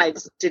reason, I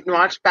just didn't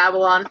watch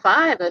Babylon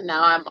 5, and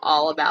now I'm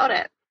all about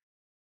it.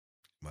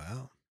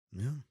 Wow.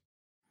 Yeah.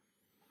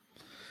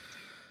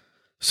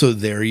 So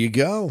there you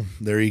go.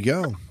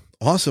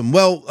 Awesome.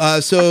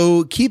 Well,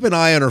 so keep an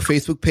eye on our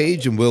Facebook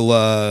page, and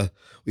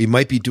we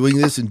might be doing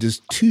this in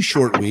just 2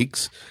 short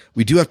weeks.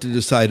 We do have to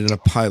decide on a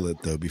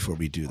pilot, though, before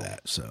we do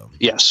that. So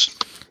yes.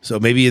 So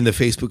maybe in the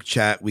Facebook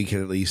chat, we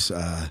can at least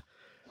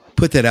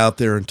put that out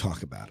there and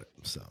talk about it.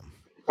 So,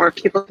 or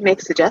people can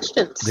make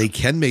suggestions. They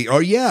can make.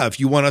 Or if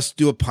you want us to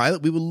do a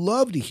pilot, we would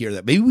love to hear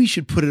that. Maybe we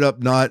should put it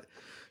up not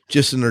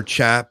just in our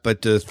chat,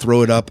 but to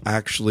throw it up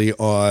actually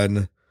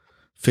on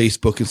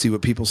Facebook and see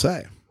what people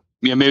say.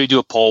 Yeah, maybe do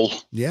a poll.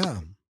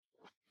 Yeah.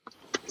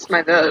 It's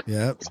my vote.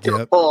 Yeah. Do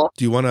a poll.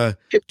 Do you want to,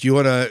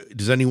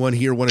 does anyone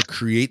here want to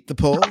create the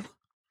poll?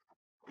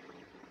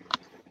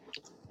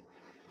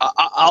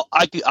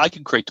 I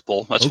can create the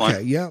poll. That's fine.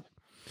 Okay. Yeah.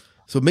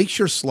 So make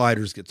sure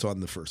Sliders gets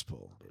on the first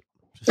poll.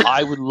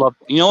 I would love,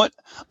 what?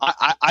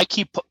 I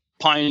keep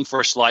pining for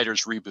a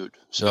Sliders reboot.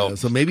 So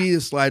maybe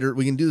the Slider,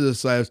 we can do the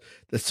Sliders.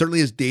 That certainly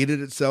has dated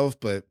itself,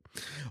 but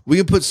we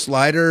can put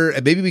Slider,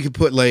 and maybe we can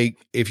put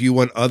if you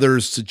want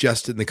others,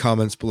 suggest it in the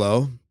comments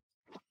below.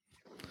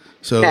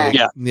 So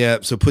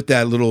so put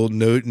that little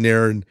note in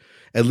there and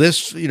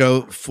list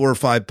 4 or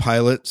 5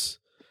 pilots,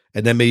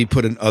 and then maybe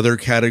put an other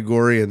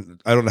category.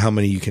 And I don't know how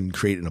many you can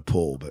create in a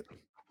poll, but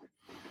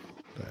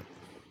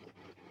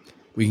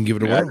we can give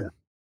it a whirl.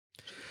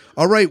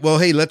 All right. Well,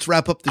 hey, let's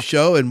wrap up the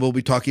show, and we'll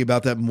be talking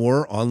about that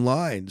more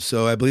online.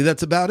 So I believe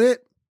that's about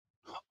it.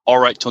 All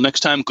right. Till next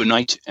time, good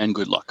night and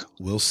good luck.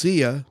 We'll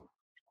see ya.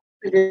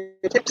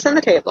 Tips on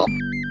the table.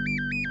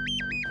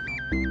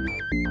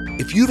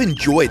 If you've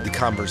enjoyed the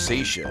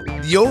conversation,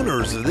 the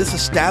owners of this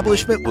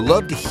establishment would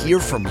love to hear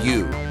from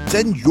you.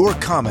 Send your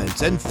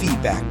comments and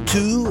feedback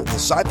to the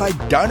Sci-Fi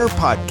Diner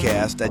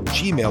Podcast at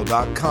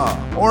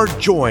gmail.com or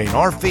join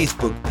our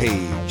Facebook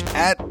page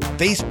at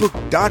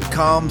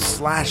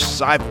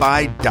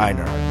facebook.com/Sci-Fi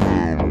Diner.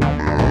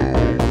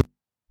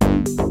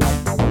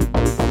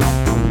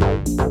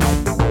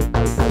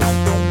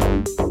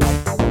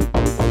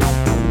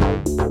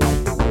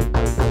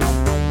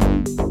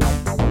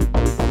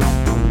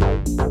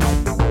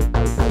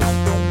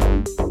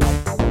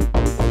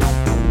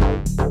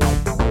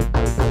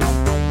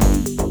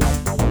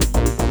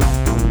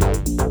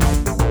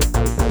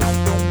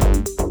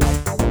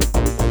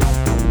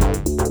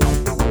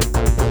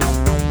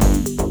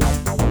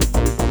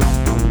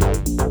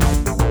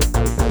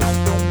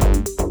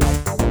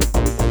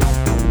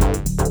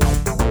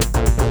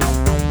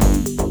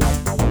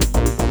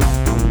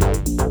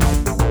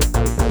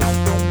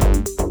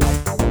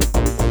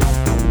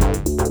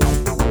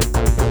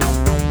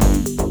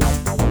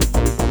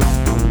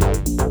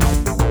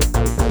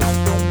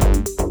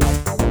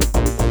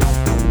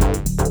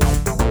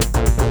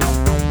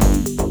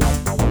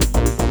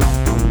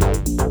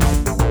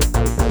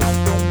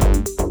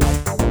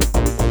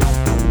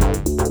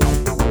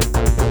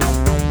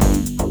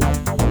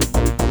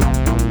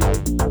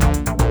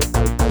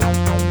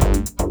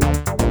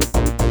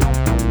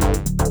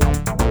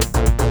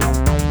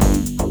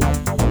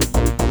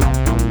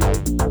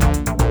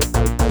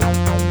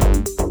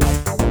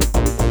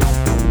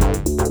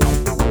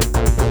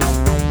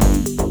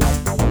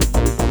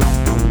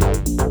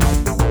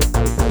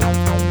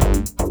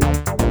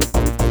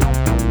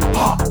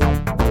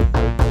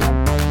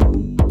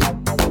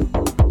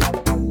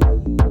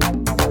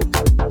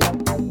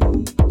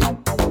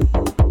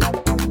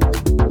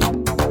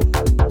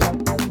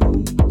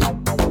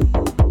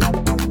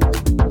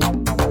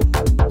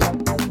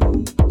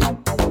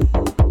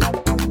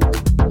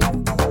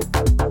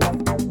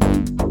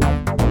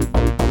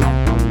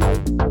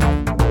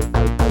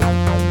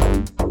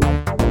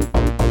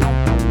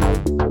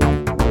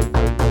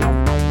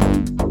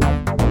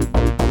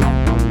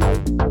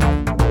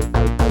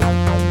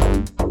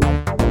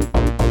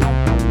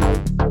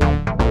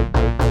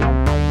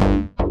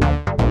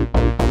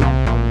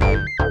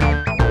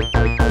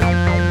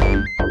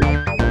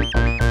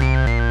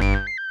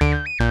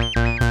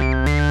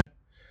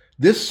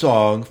 This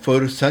song,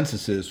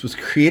 Photosynthesis, was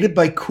created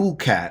by Cool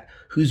Cat,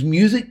 whose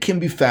music can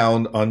be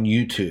found on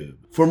YouTube.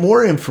 For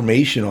more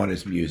information on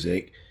his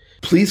music,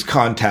 please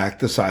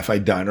contact the Sci-Fi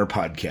Diner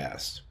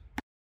Podcast.